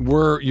 listen,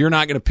 you're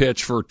not going to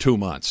pitch for 2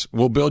 months.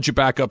 We'll build you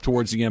back up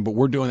towards the end, but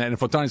we're doing that. And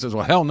if Ohtani says,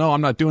 well, hell no, I'm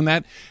not doing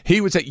that,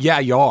 he would say, yeah,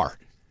 you are.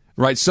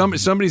 Right?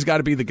 Somebody's got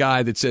to be the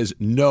guy that says,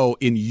 no,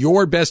 in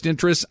your best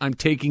interest, I'm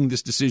taking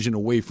this decision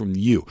away from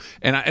you.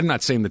 And I'm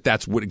not saying that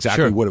that's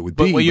exactly what it would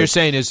be. But what you're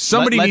saying is,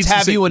 somebody let's needs have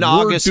to say, you in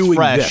August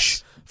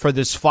fresh for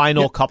this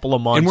final couple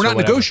of months. And we're not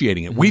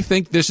negotiating it. We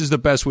think this is the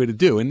best way to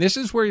do. And this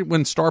is where,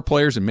 when star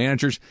players and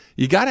managers,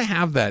 you got to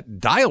have that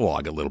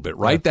dialogue a little bit,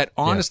 right? Yeah. That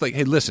honest, like,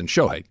 hey, listen,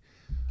 Shohei,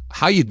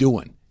 how you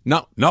doing?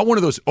 Not one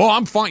of those, oh,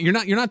 I'm fine.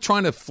 You're not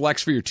trying to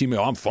flex for your teammate.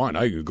 Oh, I'm fine.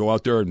 I could go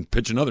out there and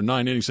pitch another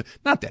 9 innings.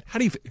 Not that.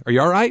 Are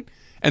you all right?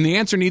 And the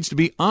answer needs to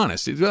be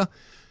honest.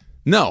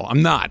 No,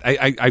 I'm not.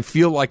 I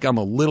feel like I'm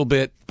a little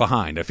bit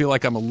behind. I feel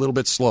like I'm a little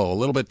bit slow, a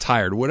little bit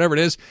tired, whatever it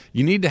is.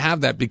 You need to have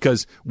that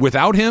because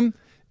without him,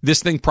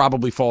 this thing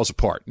probably falls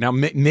apart. Now,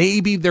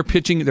 maybe their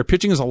pitching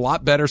is a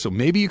lot better, so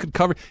maybe you could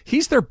cover.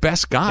 He's their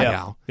best guy,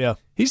 Al. Yeah.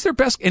 He's their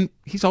best, and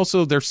he's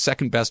also their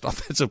second best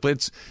offensive player.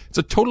 It's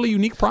a totally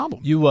unique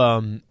problem.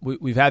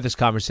 We've had this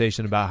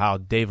conversation about how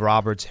Dave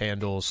Roberts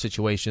handles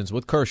situations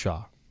with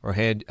Kershaw, or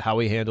how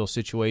he handles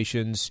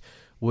situations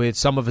with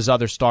some of his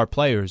other star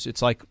players.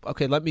 It's like,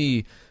 okay, when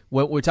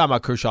we're talking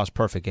about Kershaw's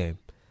perfect game.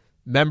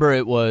 Remember,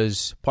 it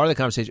was part of the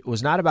conversation. It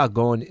was not about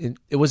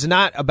it was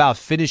not about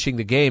finishing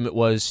the game. It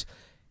was,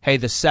 hey,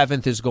 the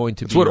seventh is going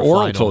to be what your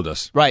Oral final. told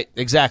us. Right,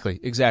 exactly.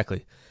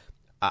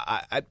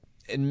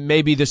 And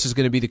maybe this is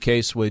going to be the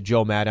case with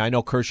Joe Maddon. I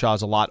know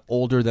Kershaw's a lot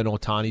older than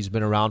Ohtani's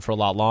been around for a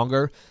lot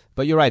longer,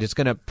 but you're right. It's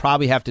going to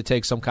probably have to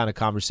take some kind of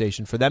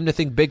conversation for them to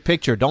think big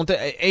picture.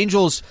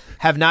 Angels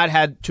have not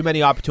had too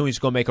many opportunities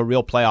to go make a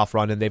real playoff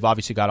run, and they've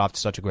obviously got off to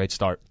such a great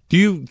start. Do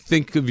you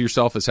think of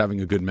yourself as having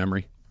a good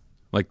memory?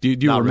 Like, do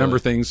you remember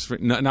things?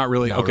 Not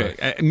really? Not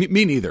okay. really.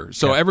 Me neither.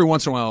 So every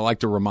once in a while, I like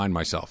to remind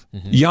myself.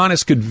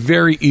 Giannis could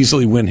very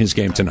easily win his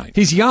game tonight.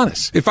 He's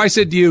Giannis. If I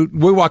said to you,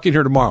 we walk in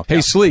here tomorrow,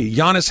 hey, Slee,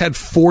 Giannis had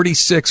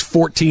 46,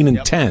 14,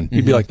 and 10.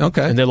 You'd be like,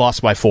 okay. And they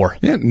lost by 4.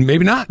 Yeah,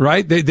 maybe not,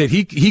 right? That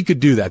he could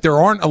do that. There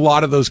aren't a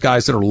lot of those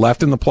guys that are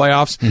left in the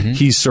playoffs.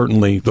 He's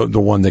certainly the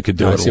one that could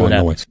do it along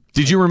the way.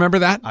 Did you remember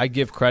that? I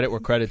give credit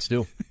where credit's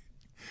due.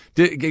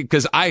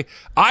 Because I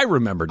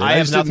remembered it. I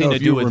have just didn't nothing know to if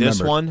do you with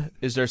this remembered. one.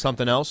 Is there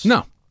something else?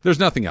 No, there's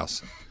nothing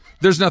else.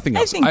 There's nothing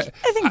else. I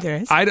think there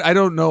is. I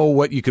don't know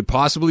what you could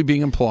possibly be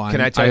implying. Can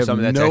I tell you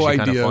something that's no actually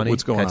kind of idea funny?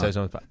 what's going Can I tell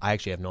you on. something? I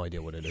actually have no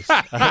idea what it is.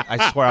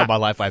 I swear on my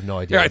life, I have no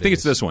idea. Yeah, I think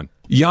it's this one.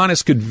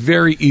 Giannis could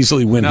very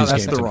easily win his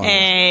game. the tonight.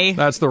 wrong one.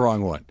 That's the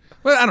wrong one.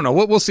 Well, I don't know.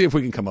 We'll see if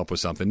we can come up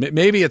with something.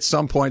 Maybe at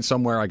some point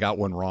somewhere I got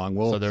one wrong.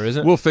 So there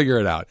isn't? We'll figure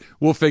it out.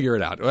 We'll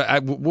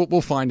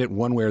find it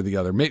one way or the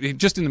other. Maybe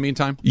just in the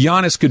meantime,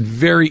 Giannis could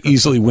very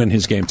easily win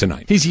his game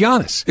tonight. He's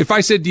Giannis. If I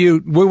said to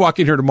you, we walk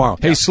in here tomorrow,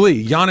 hey,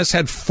 Slee, Giannis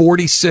had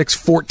 46,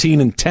 14,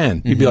 and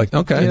 10. You'd be like,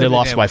 okay. And they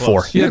lost by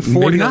 4. Yeah,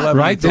 40, not,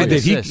 right? That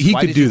he Why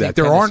could did do you that. think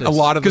There 10 aren't a assists?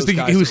 lot of those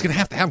guys. He was going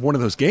going to have one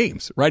of those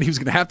games, right? He was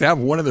going to have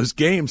one of those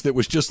games that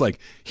was just like,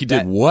 he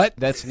did what?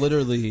 That's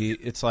literally,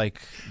 it's like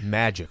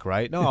magic,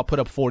 right? No, I'll put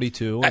up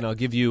 42, and I'll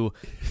give you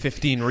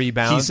 15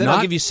 rebounds, and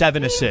I'll give you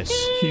 7 assists.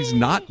 He's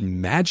not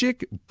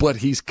magic, but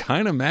he's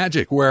kind of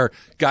magic where,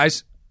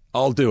 guys,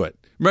 I'll do it.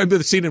 Remember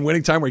the scene in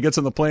Winning Time where he gets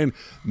on the plane?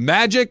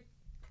 Magic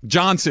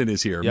Johnson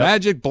is here. Yep.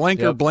 Magic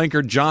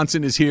Blanker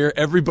Johnson is here.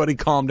 Everybody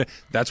calm down.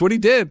 That's what he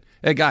did.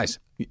 Hey, guys,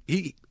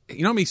 you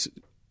know how many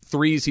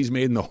threes he's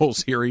made in the whole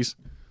series?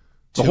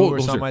 The 2 whole or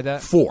something series. like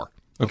that? 4.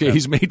 Okay,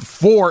 he's made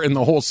 4 in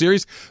the whole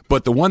series,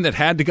 but the one that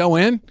had to go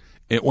in,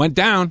 it went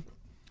down.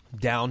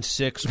 Down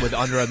 6 with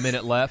under a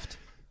minute left.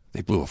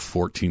 They blew a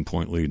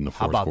 14-point lead in the fourth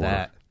How about quarter.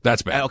 that?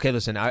 That's bad. Okay,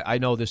 listen, I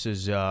know this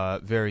is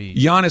very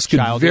Giannis could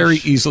childish. very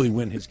easily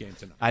win his game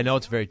tonight. I know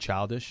it's very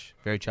childish.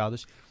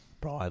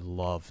 Bro, I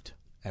loved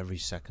every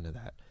second of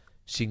that.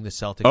 Seeing the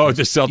Celtics. Oh,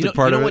 the Celtic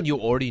part you know of it? when you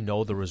already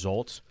know the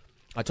results?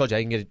 I told you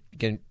I didn't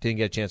get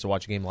a chance to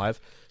watch a game live.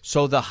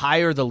 So the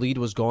higher the lead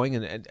was going,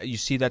 and you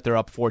see that they're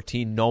up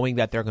 14, knowing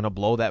that they're going to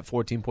blow that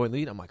 14-point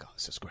lead, I'm like, oh,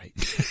 this is great.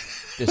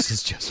 This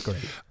is just great.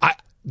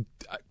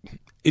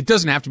 It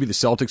doesn't have to be the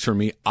Celtics for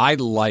me. I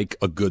like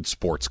a good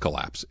sports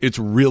collapse. It's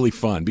really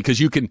fun because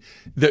you can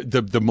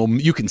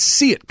you can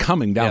see it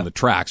coming down the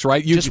tracks,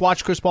 right? Just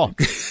watch Chris Paul.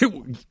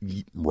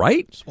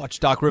 Right? Just watch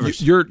Doc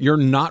Rivers. You're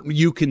not.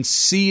 You can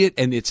see it,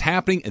 and it's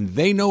happening, and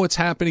they know it's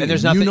happening, And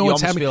there's you nothing- know you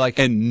it's almost happening, feel like-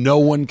 and no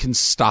one can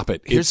stop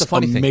it. Here's It's the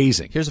funny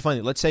amazing. thing. Here's the funny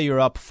thing. Let's say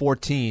you're up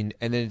 14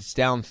 and then it's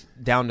down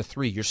to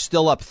 3. You're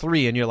still up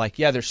 3 and you're like,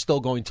 yeah, they're still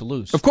going to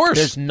lose. Of course.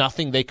 There's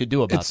nothing they could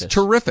do about It's this.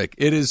 terrific.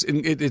 It is.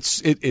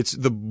 It's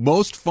the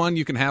most fun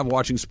you can have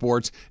watching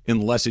sports,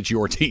 unless it's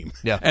your team.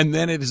 Yeah. And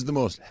then it is the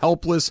most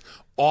helpless,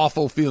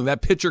 awful feeling.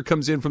 That pitcher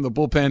comes in from the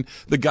bullpen,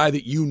 the guy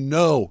that you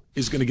know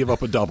is going to give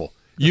up a double.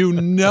 You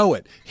know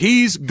it.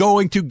 He's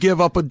going to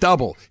give up a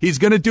double. He's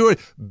going to do it.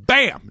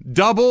 Bam!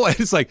 Double. And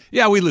it's like,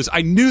 yeah, we lose.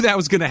 I knew that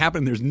was going to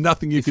happen. There's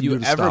nothing you can do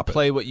to ever stop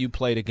play it. what you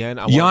played again,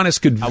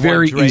 Giannis could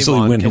very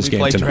easily win his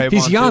game tonight. Draymond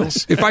He's too?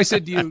 Giannis. If I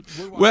said to you,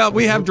 well,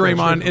 we have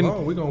Draymond,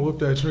 and we're gonna whoop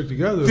that trick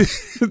together.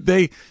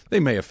 they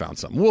may have found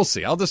something. We'll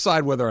see. I'll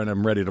decide whether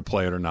I'm ready to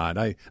play it or not.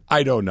 I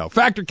don't know.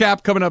 Factor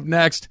Cap coming up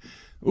next.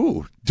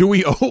 Ooh, do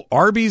we owe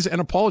Arby's an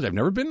apology? I've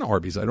never been to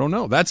Arby's. I don't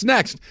know. That's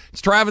next.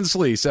 It's Travis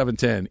Lee,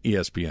 710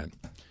 ESPN.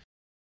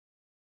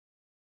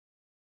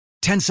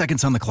 10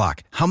 seconds on the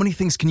clock. How many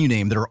things can you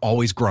name that are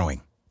always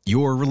growing?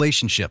 Your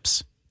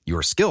relationships,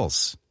 your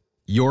skills,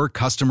 your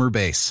customer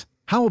base.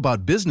 How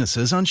about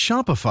businesses on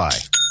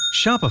Shopify?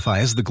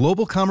 Shopify is the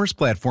global commerce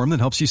platform that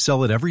helps you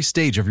sell at every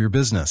stage of your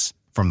business.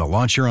 From the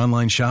launch your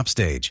online shop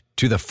stage,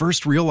 to the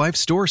first real-life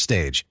store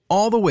stage,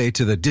 all the way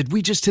to the did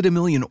we just hit 1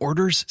 million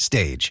orders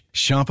stage.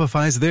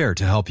 Shopify's there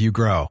to help you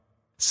grow.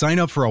 Sign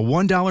up for a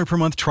 $1 per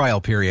month trial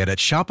period at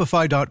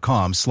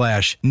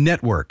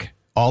shopify.com/network,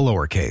 all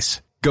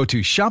lowercase. Go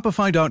to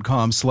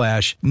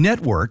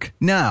shopify.com/network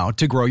now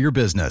to grow your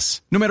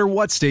business, no matter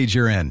what stage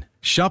you're in.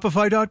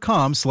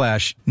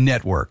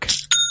 Shopify.com/network.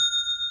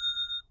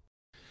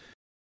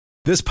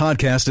 This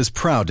podcast is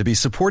proud to be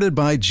supported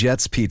by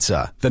Jets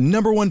Pizza, the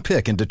 #1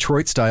 pick in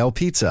Detroit-style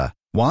pizza.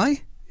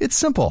 Why? It's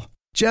simple.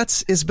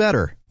 Jets is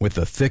better. With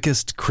the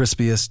thickest,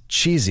 crispiest,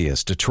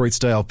 cheesiest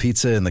Detroit-style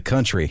pizza in the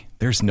country,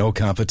 there's no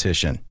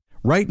competition.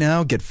 Right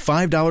now, get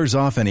 $5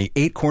 off any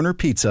 8-corner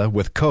pizza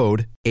with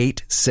code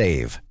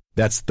 8SAVE.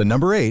 That's the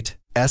number 8,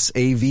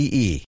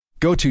 SAVE.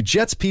 Go to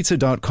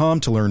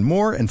jetspizza.com to learn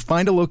more and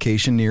find a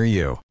location near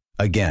you.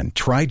 Again,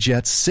 try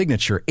Jet's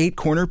signature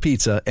 8-corner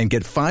pizza and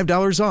get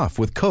 $5 off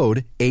with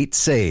code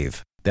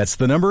 8SAVE. That's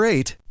the number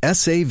 8,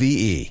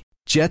 SAVE.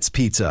 Jet's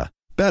Pizza.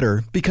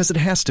 Better because it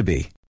has to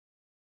be.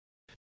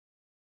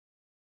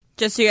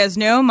 Just so you guys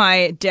know,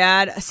 my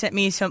dad sent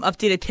me some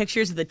updated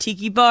pictures of the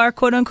tiki bar,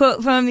 quote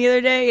unquote, from the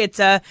other day. It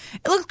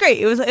looks great.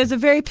 It was a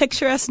very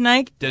picturesque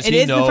night. Does it he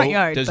is know? In the front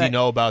yard. Does he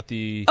know about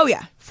the? Oh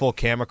yeah. Full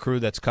camera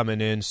crew that's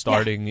coming in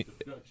starting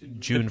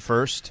June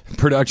 1st.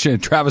 Production,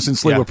 Travis and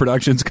Sliwa Yeah.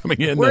 Productions coming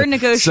in. We're in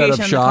negotiation on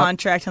the shop.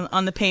 contract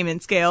on the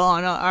payment scale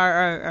on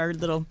our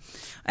little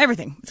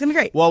everything. It's gonna be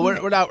great. Well,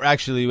 we're not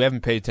actually. We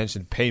haven't paid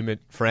attention to payment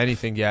for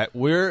anything yet.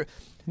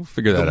 We'll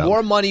figure that the out.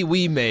 more money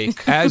we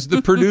make, As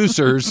the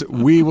producers,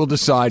 we will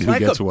decide who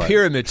like gets a what.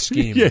 pyramid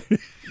scheme. Yeah.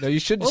 No, you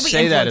shouldn't We'll be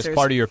say that as influencers.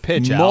 part of your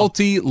pitch, Al.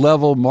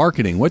 Multi-level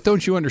marketing. What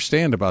don't you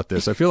understand about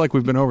this? I feel like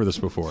we've been over this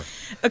before.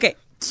 Okay,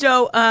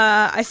 so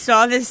I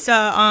saw this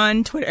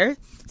on Twitter.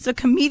 So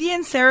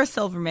comedian Sarah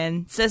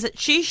Silverman says that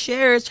she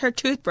shares her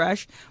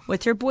toothbrush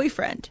with her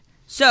boyfriend.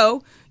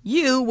 So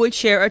you would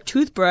share a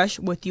toothbrush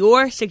with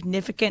your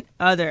significant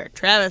other.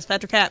 Travis,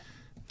 Patrick Cap.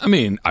 I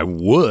mean, I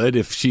would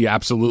if she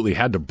absolutely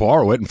had to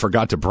borrow it and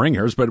forgot to bring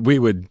hers, but we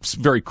would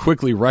very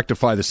quickly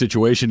rectify the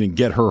situation and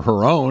get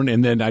her own,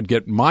 and then I'd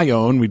get my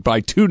own. We'd buy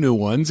 2 new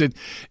ones.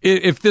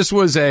 If this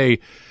was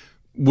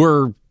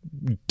we're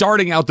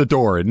darting out the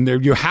door and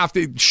there you have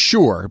to,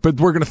 sure, but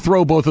we're going to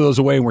throw both of those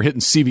away and we're hitting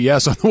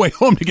CVS on the way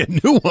home to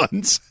get new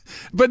ones.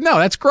 But no,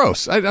 that's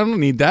gross. I don't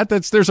need that.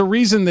 There's a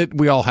reason that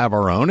we all have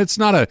our own. It's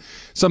not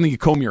something you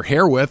comb your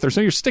hair with or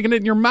something you're sticking it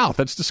in your mouth.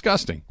 That's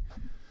disgusting.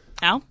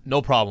 Al?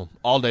 No problem.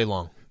 All day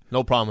long.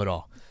 No problem at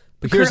all.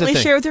 But here's the Currently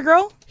thing. share with your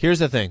girl? Here's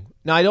the thing.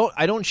 Now,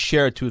 I don't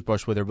share a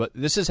toothbrush with her, but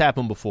this has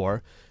happened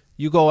before.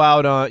 You go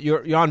out,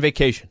 you're on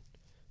vacation,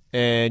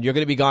 and you're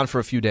going to be gone for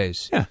a few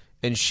days. Yeah.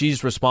 And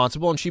she's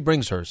responsible, and she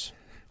brings hers.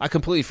 I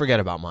completely forget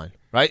about mine,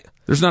 right?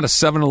 There's not a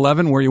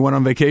 7-Eleven where you went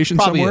on vacation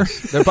Probably somewhere?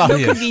 is. There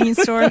probably is.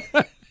 Convenience store.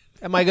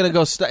 Am I going to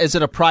go? Is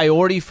it a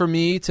priority for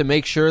me to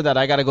make sure that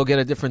I got to go get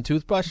a different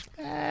toothbrush?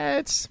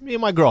 It's me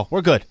and my girl.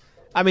 We're good.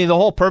 I mean, the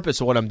whole purpose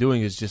of what I'm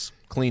doing is just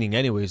cleaning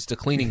anyways. It's a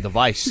cleaning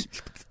device.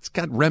 It's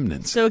got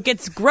remnants. So it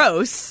gets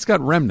gross. It's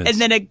got remnants.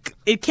 And then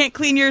it can't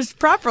clean yours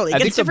properly. It I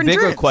gets think the different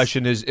bigger germs.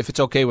 question is if it's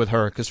okay with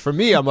her. Because for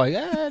me, I'm like,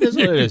 it is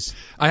what it is.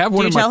 I have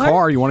one Do in you my tell her?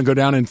 car. You want to go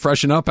down and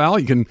freshen up, Al?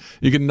 You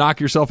can knock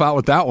yourself out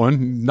with that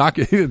one. Knock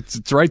it.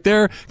 It's right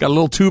there. Got a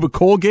little tube of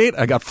Colgate.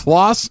 I got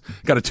floss.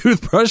 Got a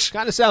toothbrush.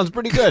 Kind of sounds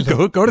pretty good.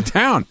 Go to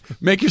town.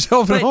 Make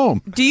yourself at But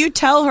home. do you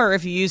tell her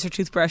if you use her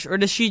toothbrush, or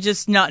does she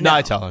just not know? No,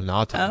 I tell her. No,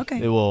 I'll tell her. Oh,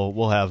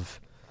 okay.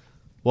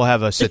 We'll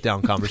have a sit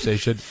down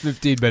conversation.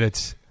 15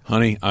 minutes.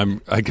 Honey,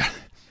 I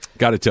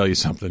got to tell you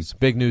something.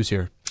 Big news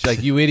here. She's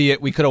like, you idiot.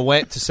 We could have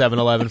went to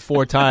 7-Eleven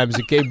 4 times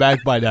and came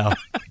back by now.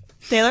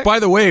 Taylor? By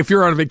the way, if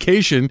you're on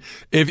vacation,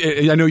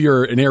 if I know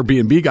you're an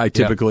Airbnb guy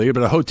typically,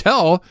 but a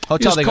hotel, you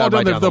just they call got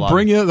right them, down the they'll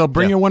bring lobby. you. They'll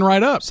bring Yeah. you one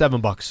right up.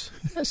 $7.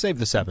 I saved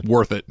the 7.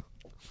 Worth it.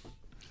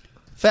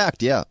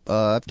 Fact, yeah.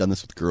 I've done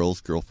this with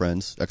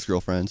girlfriends,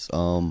 ex-girlfriends.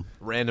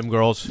 Random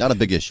girls. Not a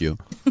big issue.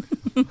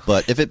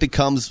 But if it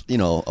becomes,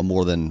 a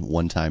more than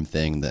one-time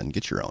thing, then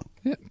get your own.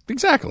 Yeah,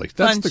 exactly.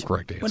 That's Punch. the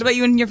correct answer. What about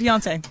you and your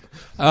fiance?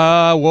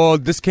 Well,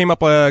 this came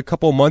up a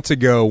couple months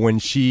ago when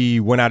she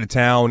went out of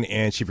town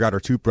and she forgot her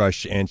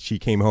toothbrush and she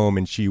came home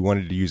and she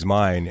wanted to use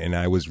mine and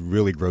I was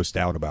really grossed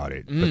out about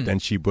it. But then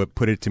she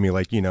put it to me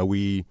like,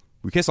 we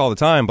kiss all the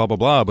time, blah, blah,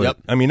 blah. But, Yep.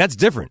 I mean, that's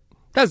different.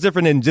 That's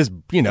different than just,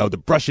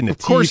 the brushing the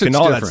course teeth and it's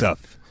all different. that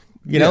stuff.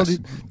 Yes.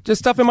 Just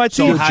stuff in my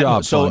So, teeth. Good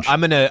job, so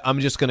Punch. I'm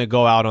just gonna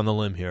go out on the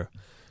limb here.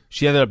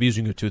 She ended up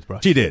using a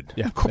toothbrush. She did.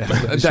 Yeah.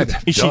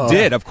 She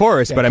did, of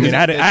course. But I mean,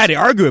 I had to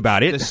argue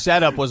about The it.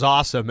 setup was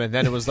awesome, and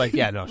then it was like, she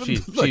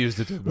used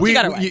the toothbrush.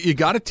 got it right. You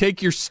got to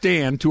take your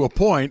stand to a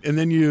point, and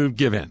then you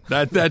give in.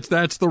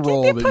 That's the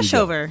role Be a that you go.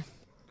 pushover.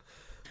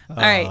 All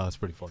right. That's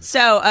pretty funny.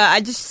 So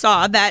I just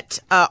saw that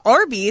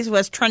Arby's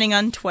was trending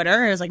on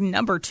Twitter. It was like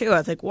number 2. I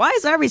was like, why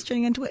is Arby's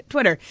trending on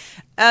Twitter?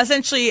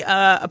 Essentially,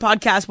 a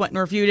podcast went and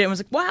reviewed it and was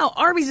like, wow,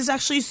 Arby's is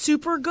actually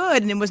super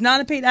good. And it was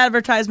not a paid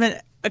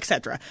advertisement,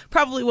 etc.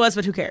 Probably was,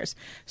 but who cares?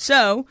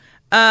 So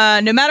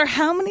no matter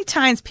how many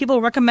times people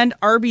recommend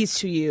Arby's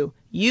to you,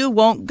 you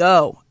won't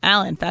go.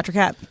 Alan, Patrick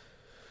Happ.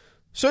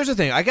 So here's the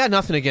thing. I got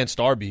nothing against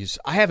Arby's.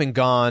 I haven't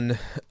gone.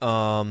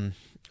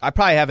 I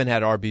probably haven't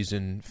had Arby's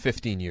in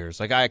 15 years.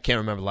 Like, I can't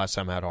remember the last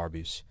time I had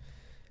Arby's.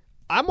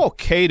 I'm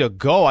okay to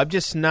go. I'm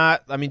just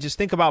not. I mean, just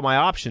think about my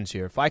options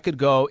here. If I could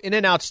go,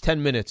 In-N-Out's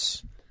 10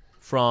 minutes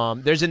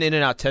from. There's an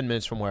In-N-Out 10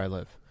 minutes from where I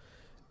live.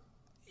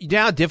 You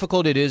know how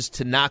difficult it is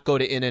to not go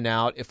to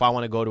In-N-Out if I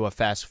want to go to a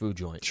fast food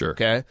joint. Sure.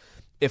 Okay.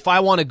 If I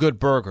want a good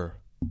burger,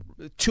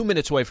 2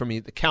 minutes away from me.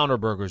 The Counter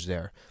Burger's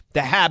there.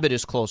 The Habit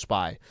is close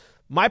by.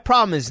 My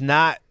problem is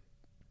not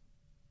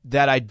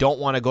that I don't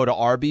want to go to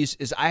Arby's.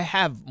 Is I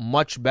have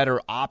much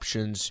better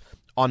options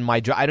on my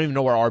drive. I don't even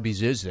know where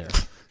Arby's is there.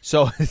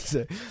 So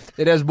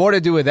it has more to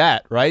do with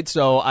that, right?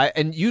 So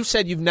and you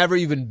said you've never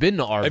even been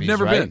to Arby's. I've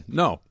never right? been.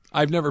 No,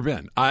 I've never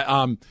been.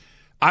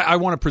 I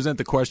want to present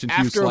the question to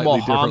you After slightly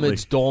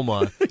Mohammed's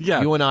differently. Dolma,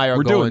 Yeah, you and I are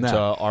we're going doing to that.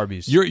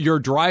 Arby's. You're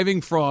driving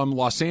from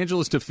Los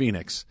Angeles to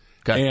Phoenix,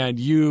 Okay. and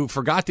you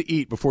forgot to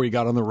eat before you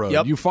got on the road.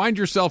 Yep. You find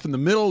yourself in the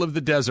middle of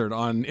the desert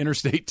on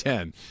Interstate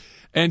 10.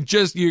 And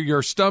just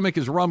your stomach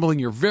is rumbling.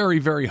 You're very,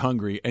 very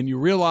hungry. And you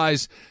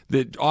realize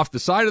that off the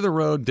side of the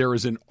road, there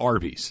is an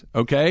Arby's,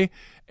 okay?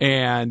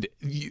 And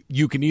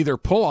you can either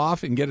pull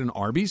off and get an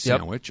Arby's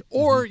sandwich,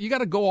 or you got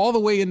to go all the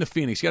way into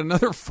Phoenix. You got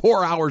another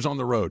 4 hours on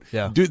the road.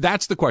 Yeah. Dude,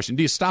 that's the question.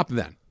 Do you stop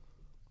then?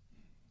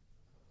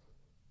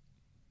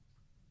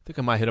 I think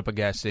I might hit up a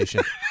gas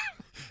station.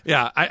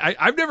 Yeah,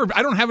 I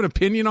don't have an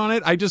opinion on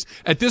it. I just,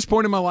 at this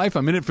point in my life,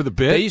 I'm in it for the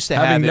bit. They used to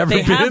having have it. never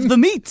They have been. the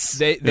meats.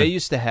 They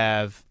used to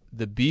have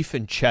the beef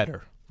and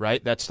cheddar,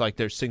 right? That's like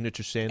their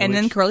signature sandwich. And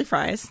then curly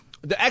fries.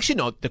 Actually,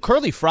 no, the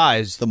curly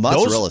fries. The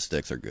mozzarella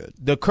sticks are good.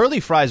 The curly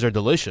fries are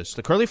delicious.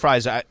 The curly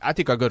fries, I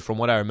think, are good from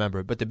what I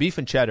remember. But the beef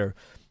and cheddar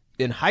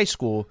in high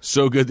school,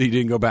 So good that you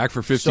didn't go back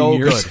for 15 so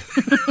years.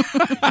 good.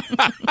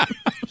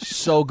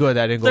 So good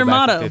that I didn't go Their back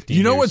motto. for 15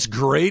 You know years. what's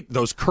great?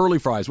 Those curly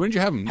fries. When did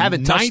you have them?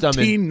 Haven't touched them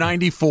in-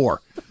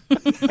 1994.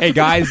 Hey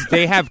guys,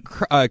 they have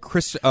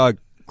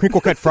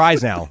crinkle cut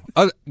fries now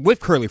with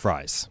curly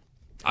fries.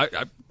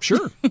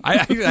 Sure.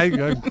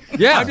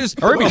 Yeah, I'm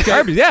just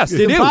Arby's. Yes,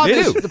 they do.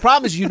 They do. The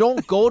problem is you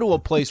don't go to a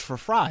place for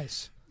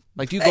fries.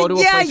 Like, you go to a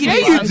Yeah, place you for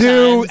do. Yeah, you fries?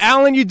 do, Sometimes.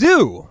 Alan. You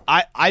do.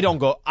 I don't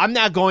go. I'm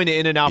not going to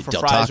In-N-Out for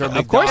Del fries Taco. or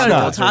Of course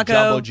McDonald's not. or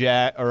Jumbo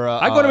Jack or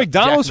I go to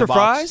McDonald's Jack in the for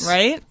Box. fries.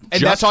 Right? And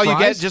Just that's all you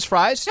fries? get, just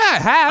fries? Yeah, I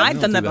have.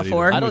 I've done that do that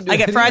before. either. I don't do I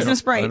get that fries either. and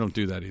Sprite. I don't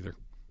do that either.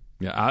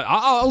 Yeah,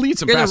 I'll eat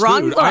some You're the fast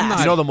wrong food. glass. I'm not,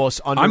 You know the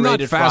most I'm not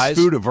underrated fast fries?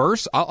 food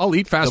averse. I'll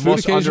eat fast The food most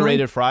occasionally.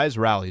 underrated fries,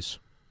 Rallies.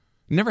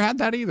 Never had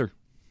that either.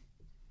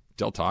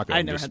 Del Taco.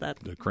 I never just had that.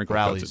 The crinkle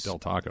Rallies. cuts at Del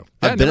Taco.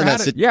 I've been in never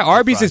that had it. Yeah,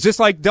 Arby's fries. is just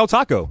like Del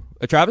Taco.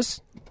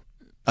 Travis?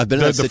 I've been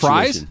in that The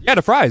situation. fries? Yeah,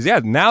 the fries. Yeah,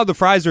 now the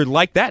fries are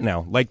like that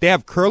now. Like they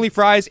have curly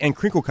fries and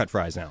crinkle cut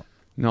fries now.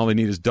 And all they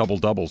need is double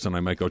doubles, and I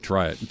might go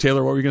try it.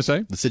 Taylor, what were you going to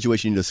say? The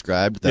situation you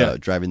described, Yeah.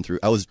 driving through,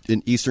 I was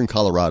in eastern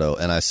Colorado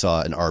and I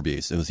saw an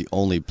Arby's. It was the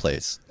only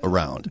place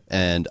around,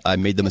 and I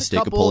made the mistake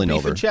of Couple pulling beef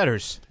over. and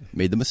cheddars.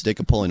 Made the mistake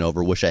of pulling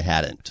over. Wish I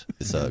hadn't.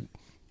 It's a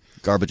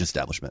garbage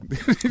establishment.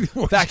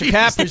 Factor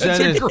Cap That's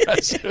presented.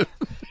 aggressive.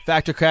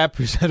 Factor Cap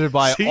presented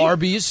by See?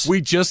 Arby's.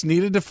 We just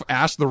needed to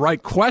ask the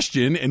right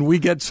question, and we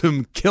get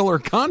some killer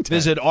content.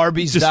 Visit Just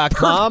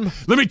Arby's.com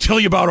perfect. Let me tell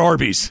you about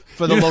Arby's.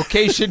 for the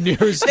location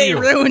nearest They you.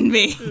 ruined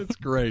me. It's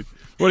great.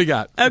 What do you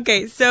got?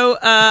 Okay, so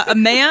a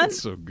man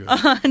So good.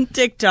 on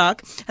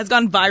TikTok has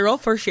gone viral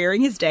for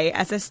sharing his day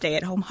as a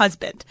stay-at-home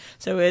husband.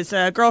 So his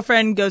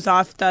girlfriend goes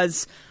off,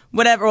 does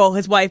whatever. Well,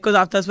 his wife goes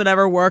off, does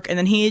whatever work, and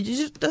then he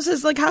just does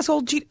his like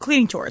household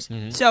cleaning chores.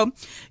 So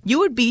you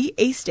would be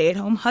a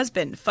stay-at-home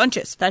husband.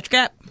 Funches, Fetch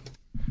Cap.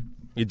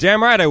 You're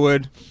damn right I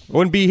would. I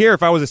wouldn't be here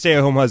if I was a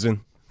stay-at-home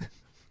husband.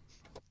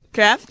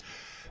 Kraft.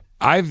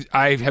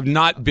 I have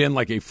not been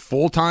like a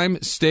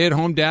full-time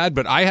stay-at-home dad,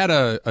 but I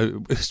had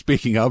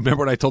speaking of,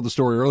 remember what I told the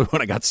story earlier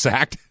when I got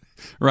sacked,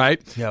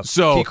 right? Yeah,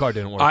 So key card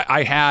didn't work.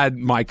 I had,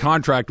 my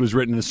contract was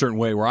written in a certain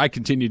way where I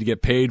continued to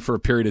get paid for a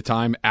period of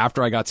time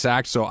after I got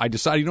sacked. So I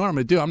decided, you know what I'm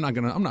going to do? I'm not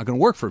going to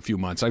work for a few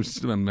months.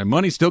 My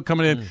money's still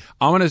coming in.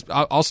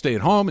 I'll stay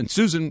at home, and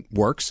Susan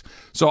works.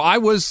 So I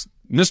was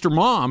Mr.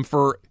 Mom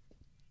for,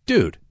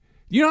 dude,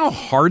 you know how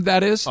hard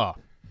that is?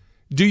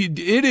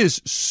 It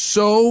is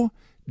so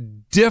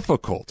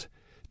difficult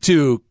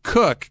to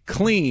cook,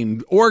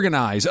 clean,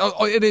 organize.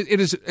 It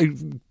is a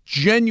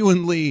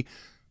genuinely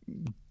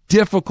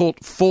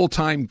difficult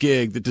full-time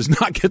gig that does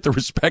not get the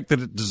respect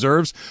that it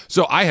deserves.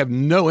 So I have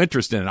no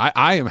interest in it.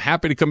 I am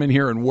happy to come in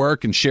here and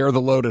work and share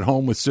the load at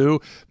home with Sue,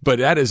 but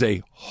that is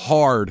a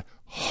hard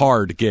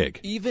gig.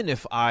 Even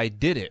if I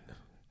did it,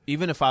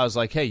 even if I was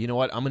like, hey, you know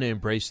what? I'm going to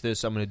embrace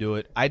this. I'm going to do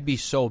it. I'd be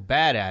so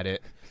bad at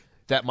it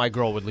that my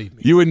girl would leave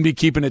me. You wouldn't be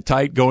keeping it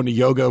tight, going to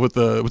yoga with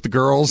the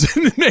girls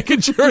and making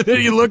sure that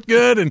you look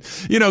good, and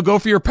go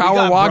for your power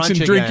got walks and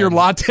brunch drink again. your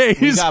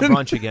lattes. We got and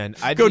brunch again.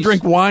 I'd go be-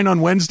 drink wine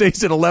on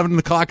Wednesdays at 11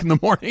 o'clock in the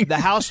morning. The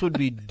house would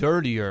be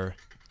dirtier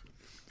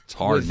It's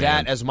hard, with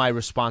man. that as my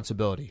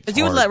responsibility. Because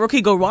you would let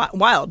Rookie go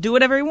wild, do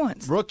whatever he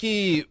wants.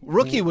 Rookie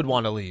would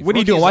want to leave. What are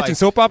you doing, Rookie's watching like,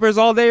 soap operas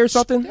all day or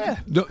something? Yeah.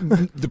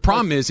 The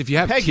problem is, if you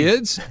have Peggy.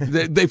 kids,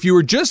 if you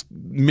were just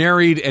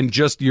married and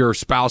just your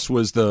spouse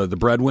was the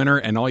breadwinner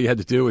and all you had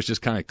to do was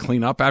just kind of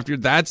clean up after,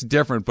 that's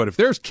different. But if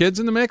there's kids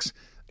in the mix,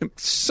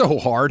 it's so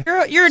hard.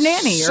 You're a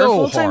nanny. You're so a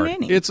full-time hard.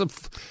 nanny. It's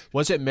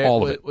Was it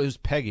all of it it. was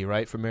Peggy,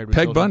 right? From Married with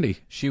Peg Children? Bundy.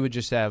 She would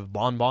just have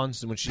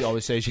bonbons, and when she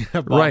always say she'd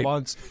have Right.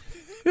 bonbons.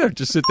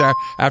 just sit there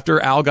after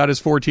Al got his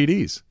 4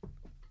 TDs.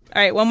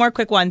 All right, one more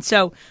quick one.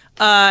 So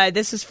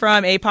this is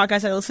from a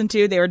podcast I listened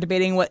to. They were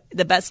debating what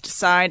the best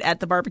side at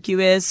the barbecue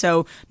is.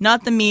 So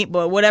not the meat,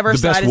 but whatever The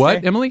side best is what,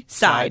 there. Emily?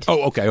 Side.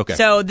 Oh, okay.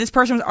 So this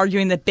person was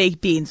arguing that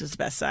baked beans was the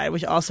best side,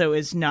 which also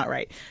is not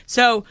right.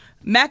 So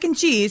mac and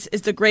cheese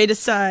is the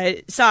greatest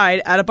side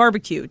at a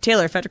barbecue.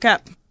 Taylor, Fetcher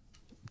Cap.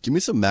 Give me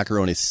some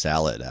macaroni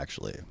salad,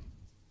 actually.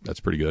 That's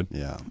pretty good.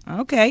 Yeah.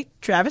 Okay,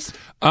 Travis.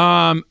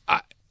 I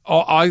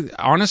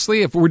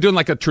honestly, if we're doing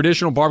like a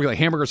traditional barbecue, like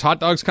hamburgers, hot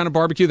dogs kind of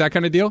barbecue, that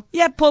kind of deal.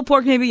 Yeah, pulled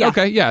pork maybe. Yeah.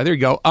 Okay, yeah, there you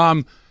go.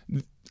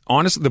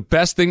 Honestly, the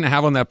best thing to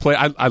have on that plate,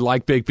 I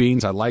like baked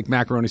beans, I like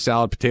macaroni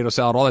salad, potato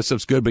salad, all that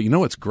stuff's good. But you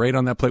know what's great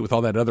on that plate with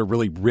all that other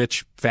really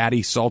rich,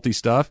 fatty, salty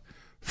stuff?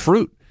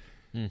 Fruit.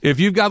 If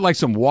you've got like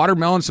some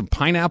watermelon, some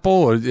pineapple,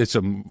 or it's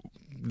some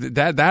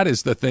that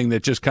is the thing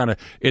that just kind of,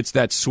 it's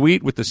that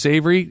sweet with the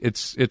savory.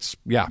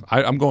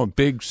 I'm going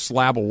big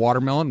slab of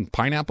watermelon and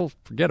pineapple.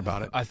 Forget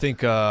about it. I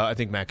think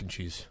mac and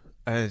cheese.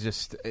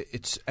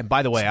 And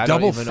by the way, I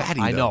double don't even fatty,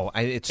 know.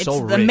 I know it's so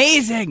rich.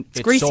 Amazing.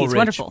 It's greasy. So it's rich,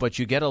 wonderful. But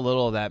you get a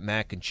little of that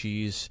mac and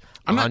cheese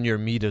on your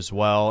meat as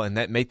well, and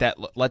let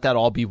that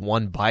all be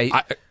one bite.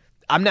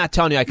 I'm not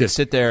telling you I could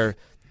sit there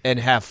and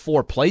have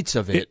 4 plates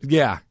of it.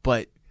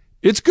 But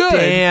it's good.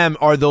 Damn,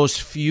 are those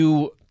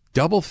few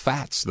double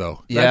fats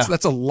though? Yeah.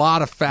 That's a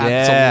lot of fat.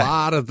 Yeah. It's a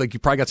lot of, like, you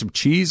probably got some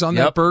cheese on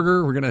that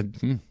burger. We're gonna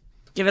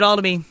give it all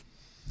to me.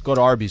 Go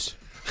to Arby's.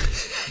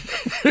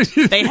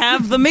 They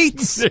have the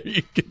meats. There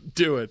you can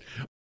do it.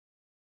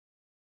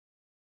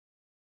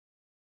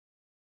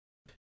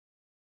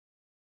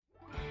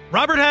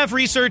 Robert Half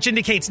research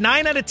indicates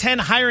 9 out of 10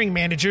 hiring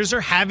managers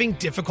are having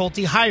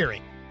difficulty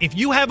hiring. If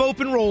you have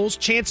open roles,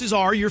 chances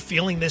are you're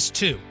feeling this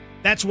too.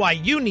 That's why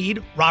you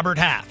need Robert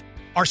Half.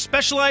 Our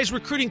specialized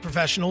recruiting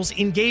professionals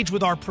engage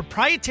with our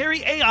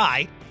proprietary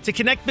AI to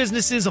connect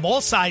businesses of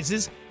all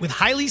sizes with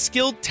highly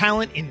skilled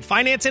talent in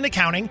finance and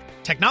accounting,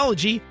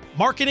 technology,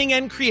 marketing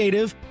and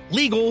creative,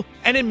 legal,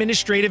 and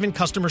administrative and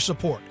customer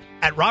support.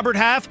 At Robert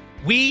Half,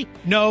 we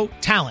know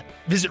talent.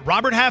 Visit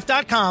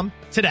roberthalf.com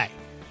today.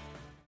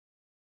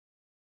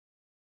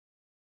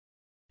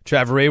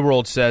 Trevor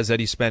Ayworld says that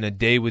he spent a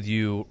day with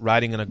you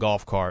riding in a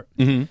golf cart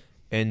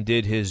and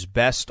did his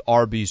best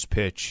Arby's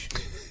pitch.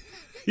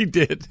 He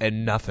did.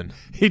 And nothing.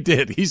 He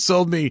did. He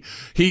sold me.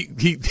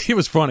 He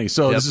was funny.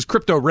 So This is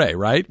Crypto Ray,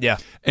 right? Yeah.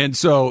 And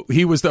so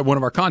he was one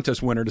of our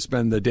contest winner to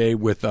spend the day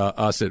with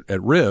us at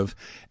Riv.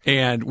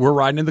 And we're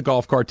riding in the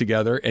golf cart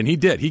together. And he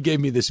did. He gave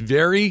me this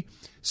very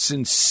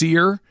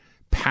sincere,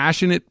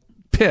 passionate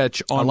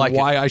pitch on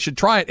why I should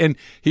try it. And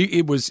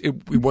he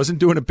wasn't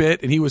doing a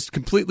bit, and he was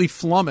completely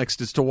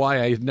flummoxed as to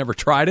why I had never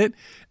tried it.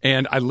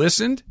 And I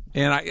listened,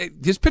 and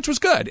his pitch was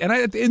good.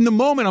 And in the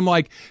moment, I'm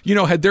like,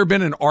 had there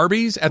been an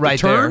Arby's at the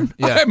turn,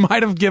 I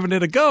might have given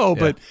it a go.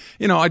 But,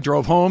 I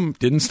drove home,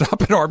 didn't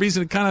stop at Arby's,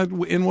 and kind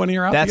of in one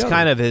ear out That's the other.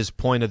 kind of his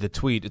point of the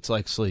tweet. It's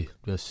like, Slee,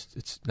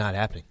 it's not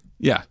happening.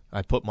 Yeah.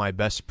 I put my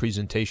best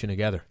presentation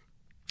together.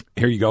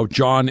 Here you go.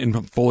 John in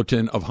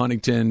Fullerton of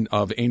Huntington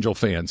of Angel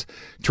fans.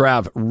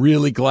 Trav,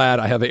 really glad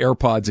I have the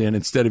AirPods in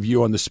instead of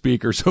you on the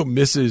speaker. So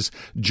Mrs.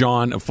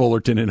 John of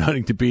Fullerton in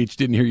Huntington Beach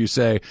didn't hear you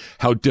say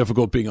how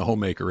difficult being a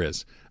homemaker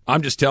is.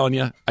 I'm just telling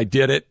you, I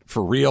did it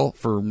for real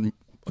for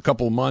a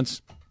couple of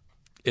months.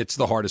 It's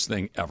the hardest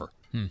thing ever.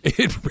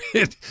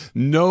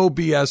 No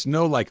BS,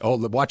 no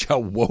watch how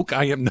woke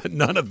I am.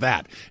 None of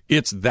that.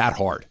 It's that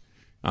hard.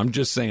 I'm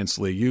just saying,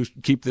 Slee, you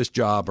keep this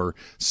job or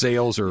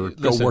sales or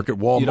go work at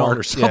Walmart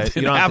or something.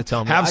 You don't have to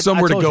tell me. Have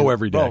somewhere to go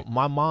every day. Bro,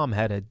 my mom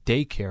had a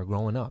daycare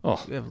growing up.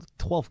 Oh. We have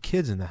 12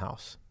 kids in the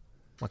house.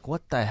 Like,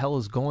 what the hell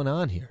is going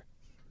on here?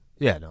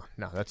 Yeah, no,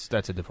 that's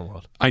a different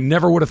world. I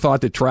never would have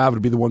thought that Trav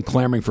would be the one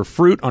clamoring for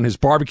fruit on his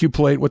barbecue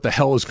plate. What the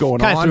hell is going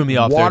Kinda on? threw me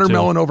off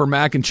Watermelon there, too. over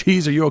mac and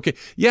cheese. Are you okay?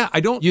 Yeah,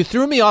 I don't. You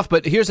threw me off,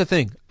 but here's the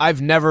thing.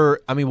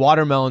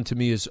 Watermelon to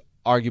me is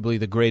arguably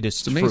the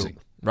greatest amazing.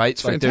 fruit. Right?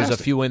 It's like fantastic. There's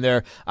a few in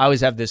there. I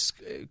always have this.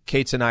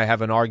 Kate's and I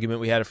have an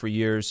argument. We had it for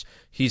years.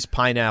 He's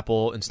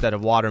pineapple instead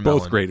of watermelon.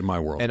 Both great in my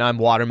world. And I'm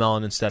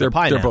watermelon instead of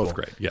pineapple. They're both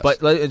great, yes.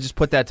 But let's just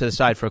put that to the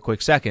side for a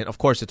quick second. Of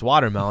course, it's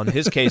watermelon.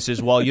 His case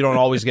is, well, you don't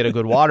always get a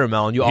good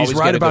watermelon. You always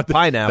right get a about good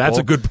pineapple. That's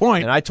a good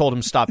point. And I told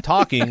him stop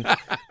talking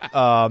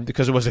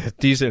because it was a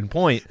decent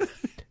point.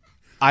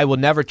 I will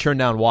never turn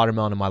down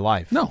watermelon in my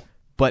life. No.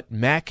 But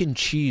mac and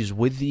cheese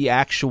with the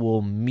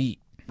actual meat.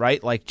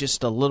 Right, like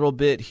just a little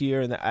bit here,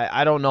 and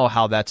I don't know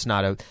how that's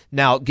not a.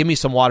 Now, give me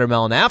some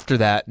watermelon after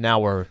that. Now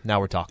we're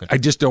talking. I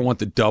just don't want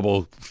the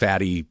double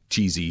fatty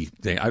cheesy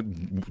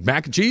thing.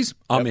 Mac and cheese,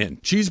 I'm in.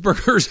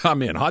 Cheeseburgers,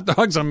 I'm in. Hot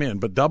dogs, I'm in.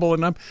 But double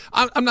and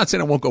I'm not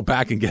saying I won't go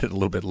back and get it a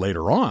little bit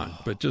later on.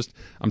 But just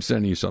I'm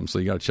sending you something, so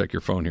you got to check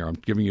your phone here. I'm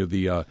giving you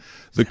the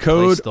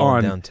code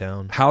on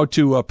downtown. how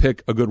to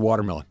pick a good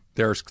watermelon.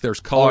 There's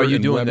color. Are you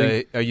and doing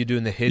webbing. Are you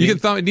doing the hitting? You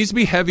can it needs to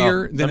be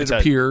heavier than it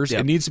appears.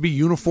 Yep. It needs to be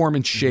uniform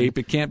in shape.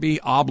 It can't be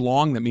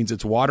oblong. That means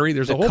it's watery.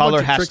 There's a whole color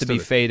bunch of has tricks to be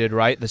it. faded,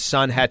 right? The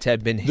sun had to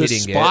have been hitting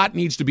it. The spot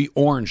needs to be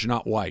orange,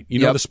 not white. You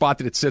know Yep. the spot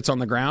that it sits on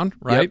the ground,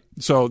 right?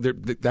 Yep. So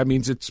that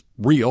means it's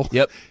real.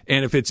 Yep.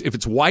 And if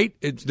it's white,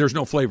 there's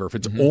no flavor. If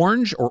it's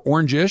orange or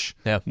orangish,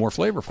 more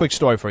flavorful. Quick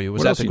story for you. Was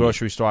What at else the you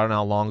grocery store I don't know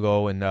how long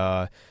ago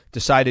and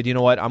decided, you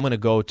know what, I'm going to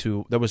go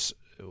to. There was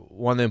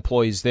one of the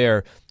employees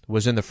there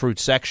was in the fruit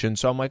section,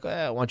 so I'm like,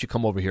 why don't you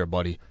come over here,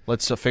 buddy?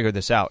 Let's figure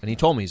this out. And he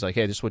told me, he's like,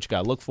 hey, this is what you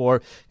got to look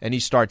for. And he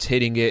starts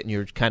hitting it, and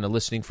you're kind of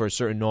listening for a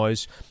certain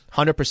noise.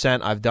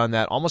 100%, I've done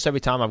that. Almost every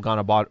time I've gone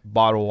and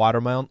bought a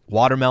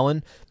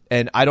watermelon,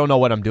 and I don't know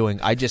what I'm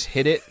doing. I just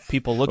hit it.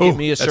 People look at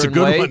me a certain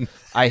way. One.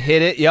 I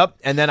hit it, yep,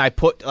 and then I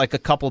put like a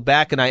couple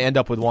back, and I end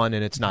up with one,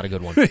 and it's not a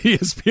good one.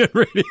 ESPN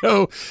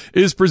Radio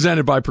is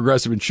presented by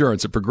Progressive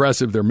Insurance. At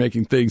Progressive, they're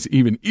making things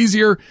even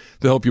easier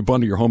to help you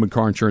bundle your home and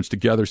car insurance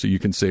together so you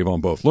can save on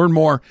both. Learn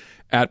more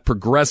at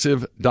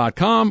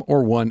Progressive.com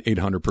or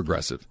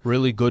 1-800-PROGRESSIVE.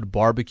 Really good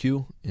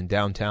barbecue in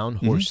downtown,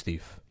 Horse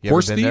Thief. You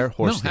Horse ever been Thief? there?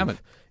 Horse Thief. Haven't.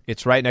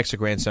 It's right next to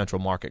Grand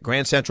Central Market.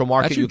 Grand Central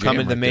Market, That's your you come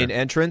jam into the right main there.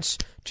 entrance.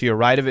 To your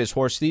right of it is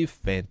Horse Thief.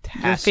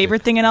 Fantastic. Your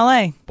favorite thing in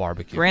L.A.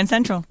 Barbecue. Grand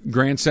Central.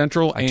 Grand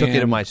Central I took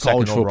it in my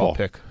second college overall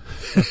football.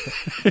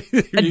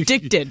 pick.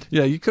 Addicted.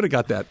 Yeah, you could have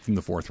got that in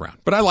the fourth round.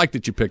 But I like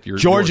that you picked your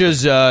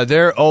Georgia's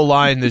their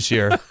O-line this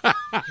year.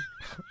 Let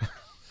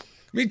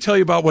me tell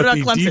you about what What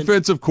the about Clemson?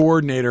 defensive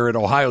coordinator at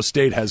Ohio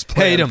State has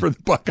planned Hate him. for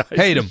the Buckeyes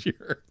Hate this him.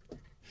 year.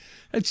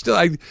 And still,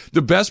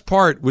 the best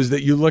part was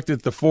that you looked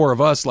at the four of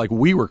us like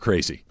we were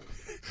crazy.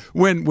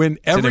 When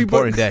everybody,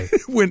 important day.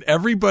 When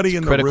everybody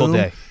in the critical room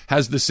day.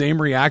 has the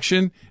same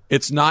reaction,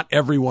 it's not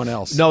everyone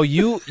else. No,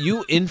 you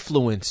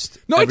influenced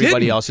No, I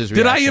everybody didn't. else's Did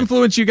reaction. I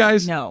influence you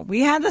guys? No,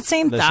 we had the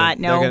same Listen, thought.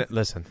 No.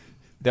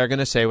 They're going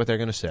to say what they're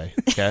going to say,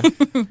 okay?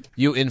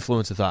 You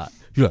influence the thought.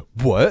 You're like,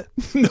 what?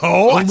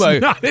 No, that's my-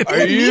 not it.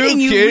 Are you Meeting,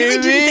 you kidding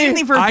really didn't say me?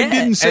 anything for a I bit.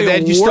 didn't say And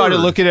then a you started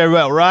word. looking at it,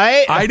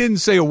 right? I didn't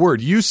say a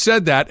word. You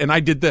said that, and I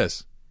did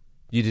this.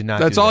 You did not.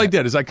 That's do all that. I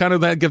did. Is I kind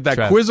of give that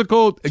Trav.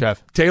 quizzical. Trav.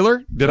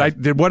 Taylor,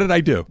 what did I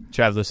do?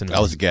 Trav, listen to me.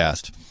 I was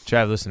gassed.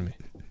 Trav, listen to me.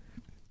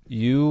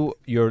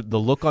 The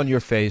look on your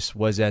face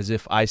was as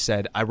if I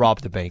said I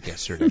robbed the bank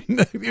yesterday,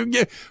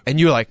 and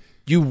you're like,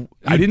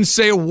 I didn't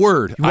say a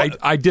word.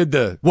 I did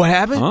the. What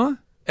happened? Huh?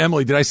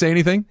 Emily, did I say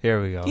anything?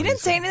 Here we go. You didn't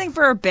say anything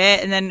for a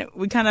bit, and then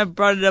we kind of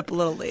brought it up a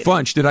little later.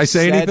 Funch, did I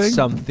say said anything?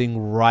 something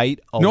right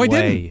away. No, I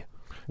didn't.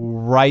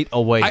 Right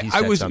away, he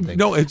said I was something.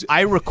 no. It's,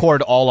 I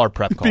record all our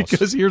prep calls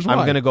Because here's why.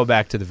 I'm going to go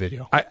back to the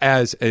video.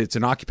 as it's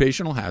an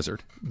occupational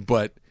hazard,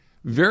 but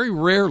very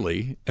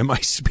rarely am I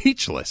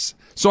speechless.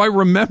 So I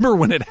remember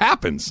when it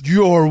happens.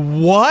 You're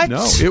what?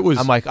 No, it was.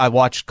 I'm like, I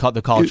watched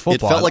the college It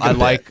football. felt like a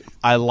bet.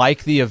 I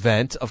like the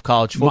event of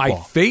college football. My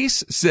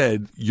face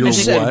said, "You're You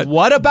said, what?"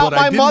 "What about but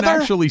I my didn't mother?"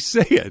 Actually,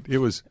 say it. It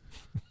was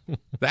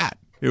that.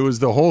 It was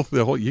the whole.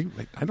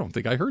 I don't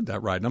think I heard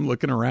that right. And I'm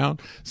looking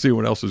around, seeing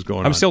what else is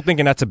going on. I'm still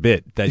thinking that's a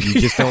bit that you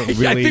just don't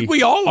really. I think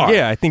we all are.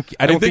 Yeah,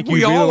 I don't think you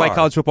we really all like are.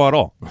 college football at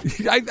all.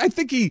 I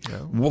think he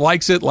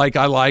likes it like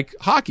I like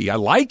hockey. I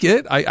like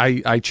it.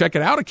 I check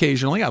it out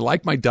occasionally. I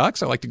like my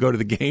Ducks. I like to go to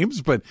the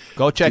games, but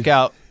Go check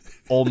out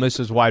Ole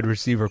Miss's wide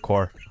receiver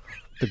core.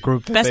 The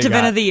group that Best they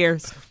event got. of the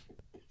years.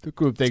 The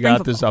group they Spring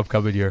got this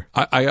upcoming year.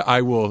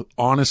 I will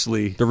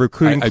honestly. The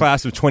recruiting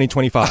class of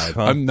 2025.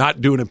 Huh? I'm not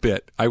doing a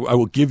bit. I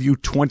will give you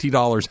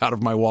 $20 out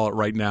of my wallet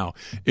right now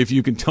if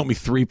you can tell me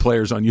 3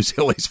 players on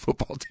UCLA's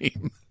football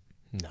team.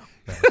 No,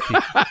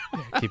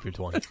 keep your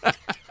 20.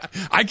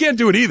 I can't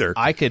do it either.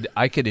 I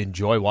could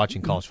enjoy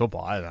watching college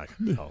football. I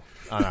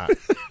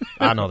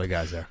know the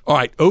guys there. All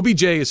right,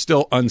 OBJ is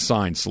still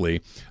unsigned, Slee.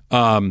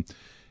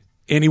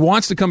 And he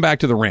wants to come back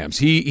to the Rams.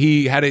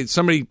 He had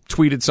somebody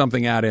tweeted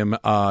something at him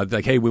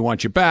like, "Hey, we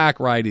want you back,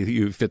 right?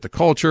 You fit the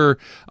culture.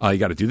 You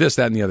got to do this,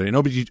 that, and the other." And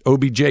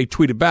OBJ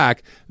tweeted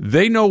back,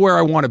 "They know where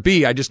I want to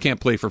be. I just can't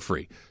play for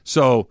free."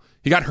 So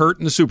he got hurt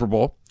in the Super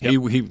Bowl. Yep.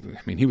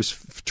 He was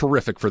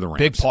terrific for the Rams.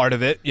 Big part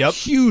of it. Yep.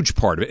 Huge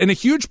part of it, and a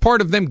huge part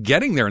of them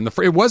getting there.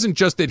 It wasn't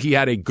just that he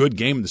had a good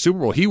game in the Super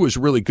Bowl. He was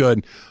really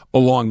good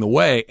along the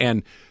way,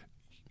 and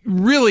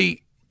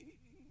really,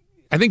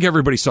 I think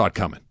everybody saw it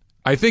coming.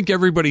 I think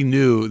everybody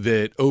knew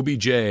that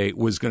OBJ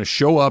was going to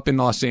show up in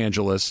Los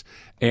Angeles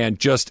and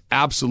just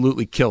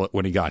absolutely kill it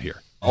when he got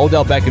here.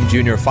 Odell Beckham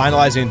Jr.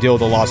 finalizing a deal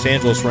with the Los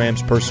Angeles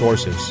Rams per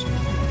sources.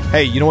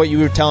 Hey, you know what you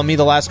were telling me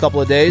the last couple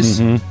of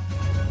days?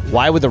 Mm-hmm.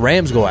 Why would the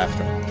Rams go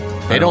after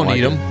him? They don't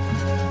need him.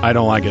 I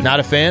don't like it. Not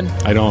a fan?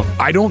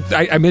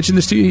 I mentioned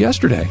this to you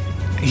yesterday.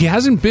 He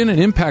hasn't been an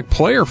impact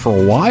player for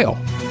a while.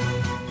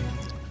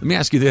 Let me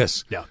ask you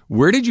this. Yeah.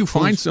 Where did you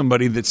find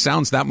somebody that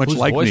sounds that much Whose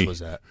like voice me? was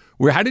that?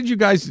 How did you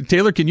guys,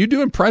 Taylor, can you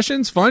do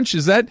impressions,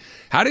 Funch?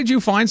 How did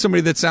you find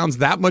somebody that sounds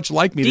that much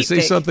like me to say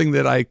Deepfake. something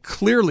that I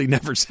clearly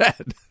never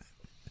said?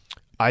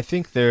 I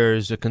think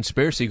there's a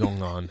conspiracy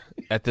going on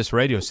at this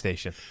radio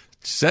station.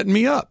 Setting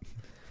me up,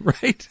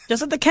 right?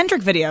 Just like the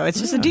Kendrick video.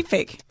 It's just a deep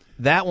fake.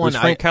 That one, it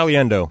was Frank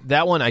Caliendo.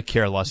 That one I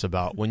care less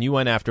about. When you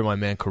went after my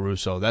man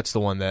Caruso, that's the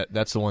one that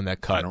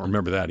cut. I don't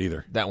remember that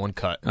either. That one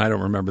cut. I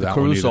don't remember that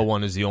one either. The Caruso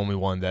one one is the only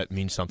one that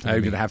means something to me.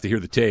 I'm going to have to hear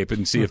the tape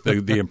and see if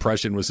the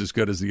impression was as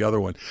good as the other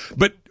one.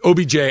 But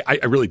OBJ, I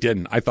really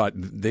didn't. I thought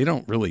they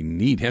don't really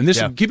need him.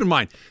 Keep in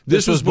mind,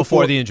 this was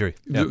before the injury.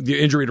 The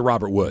injury to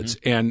Robert Woods.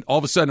 Mm-hmm. And all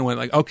of a sudden it went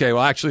like, okay,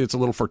 well, actually it's a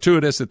little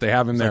fortuitous that they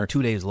have him there. Like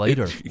 2 days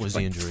later was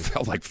the injury.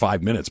 Felt like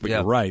 5 minutes, but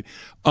you're right.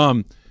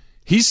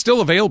 He's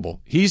still available.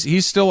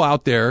 He's still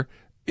out there.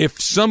 If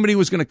somebody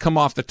was going to come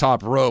off the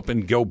top rope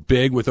and go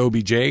big with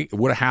OBJ, it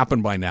would have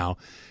happened by now.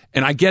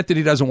 And I get that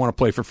he doesn't want to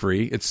play for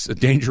free. It's a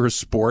dangerous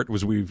sport,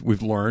 as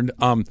we've learned.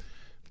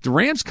 The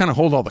Rams kind of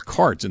hold all the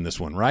cards in this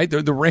one, right?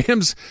 The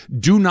Rams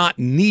do not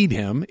need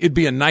him. It'd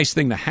be a nice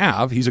thing to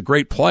have. He's a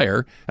great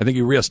player. I think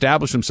he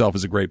reestablished himself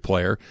as a great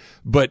player,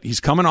 but he's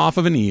coming off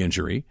of a knee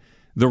injury.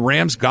 The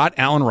Rams got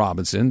Allen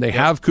Robinson. They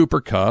have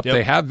Cooper Kupp.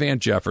 They have Van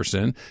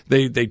Jefferson.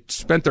 They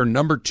spent their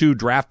number 2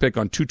 draft pick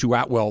on Tutu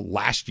Atwell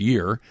last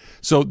year.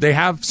 So they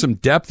have some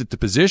depth at the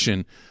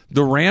position.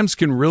 The Rams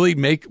can really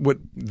make what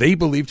they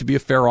believe to be a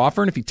fair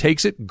offer. And if he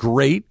takes it,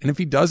 great. And if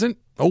he doesn't,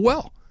 oh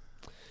well.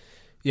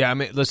 Yeah, I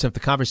mean, listen, if the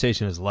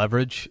conversation is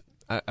leverage,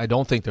 I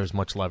don't think there's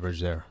much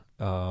leverage there.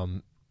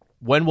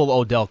 When will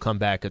Odell come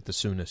back at the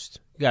soonest?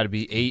 You got to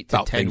be 8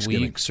 to 10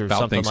 weeks or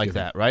something like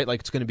that, right?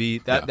 Like it's going to be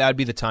that'd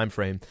be the time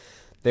frame.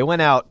 They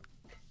went out.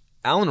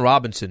 Allen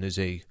Robinson is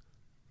a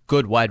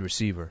good wide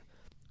receiver.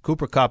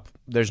 Cooper Kupp,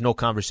 there's no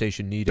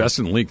conversation needed. Best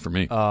in the league for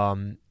me.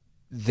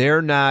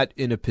 They're not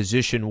in a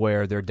position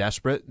where they're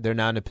desperate. They're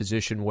not in a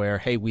position where,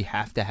 hey, we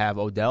have to have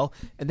Odell.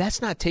 And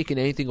that's not taking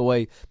anything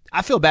away.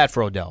 I feel bad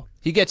for Odell.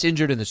 He gets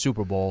injured in the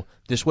Super Bowl.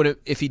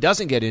 If he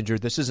doesn't get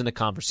injured, this isn't a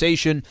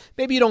conversation.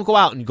 Maybe you don't go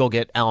out and go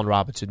get Allen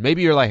Robinson.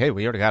 Maybe you're like, hey,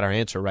 we already got our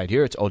answer right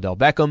here. It's Odell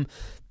Beckham.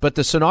 But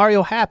the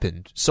scenario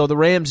happened. So the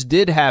Rams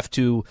did have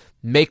to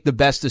make the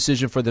best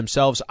decision for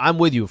themselves. I'm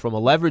with you. From a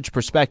leverage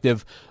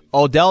perspective,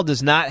 Odell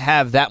does not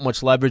have that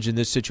much leverage in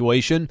this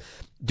situation.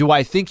 Do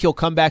I think he'll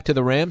come back to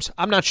the Rams?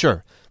 I'm not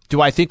sure.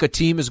 Do I think a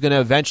team is going to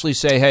eventually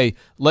say, hey,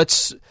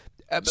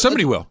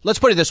 somebody will. Let's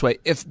put it this way.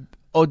 If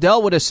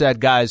Odell would have said,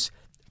 guys,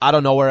 I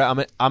don't know where I'm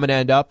going to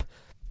end up.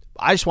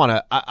 I just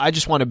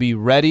want to be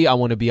ready. I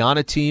want to be on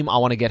a team. I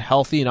want to get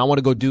healthy, and I want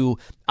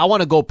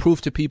to go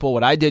prove to people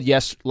what I did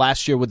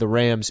last year with the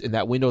Rams in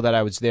that window that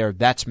I was there.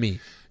 That's me.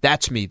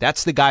 That's me.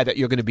 That's the guy that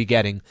you're going to be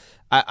getting.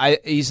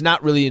 He's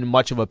not really in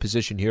much of a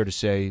position here to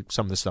say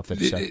some of the stuff that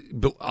he said.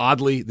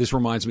 Oddly, this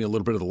reminds me a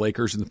little bit of the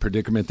Lakers and the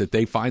predicament that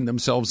they find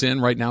themselves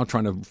in right now,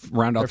 trying to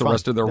round out the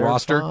rest of their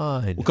roster.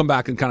 Fine. We'll come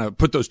back and kind of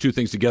put those two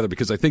things together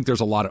because I think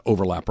there's a lot of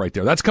overlap right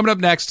there. That's coming up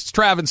next. It's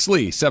Travis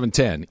Slee,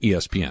 710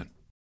 ESPN.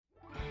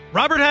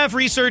 Robert Half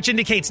research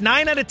indicates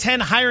 9 out of 10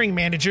 hiring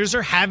managers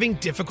are having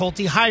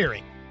difficulty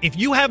hiring. If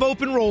you have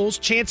open roles,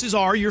 chances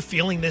are you're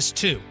feeling this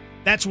too.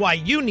 That's why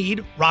you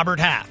need Robert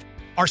Half.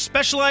 Our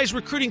specialized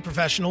recruiting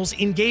professionals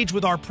engage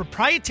with our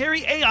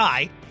proprietary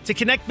AI to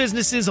connect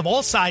businesses of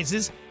all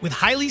sizes with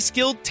highly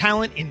skilled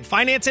talent in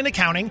finance and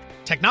accounting,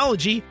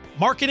 technology,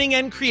 marketing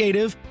and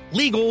creative,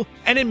 legal,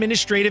 and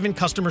administrative and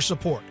customer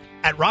support.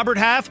 At Robert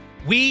Half,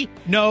 we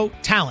know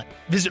talent.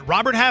 Visit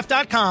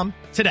roberthalf.com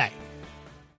today.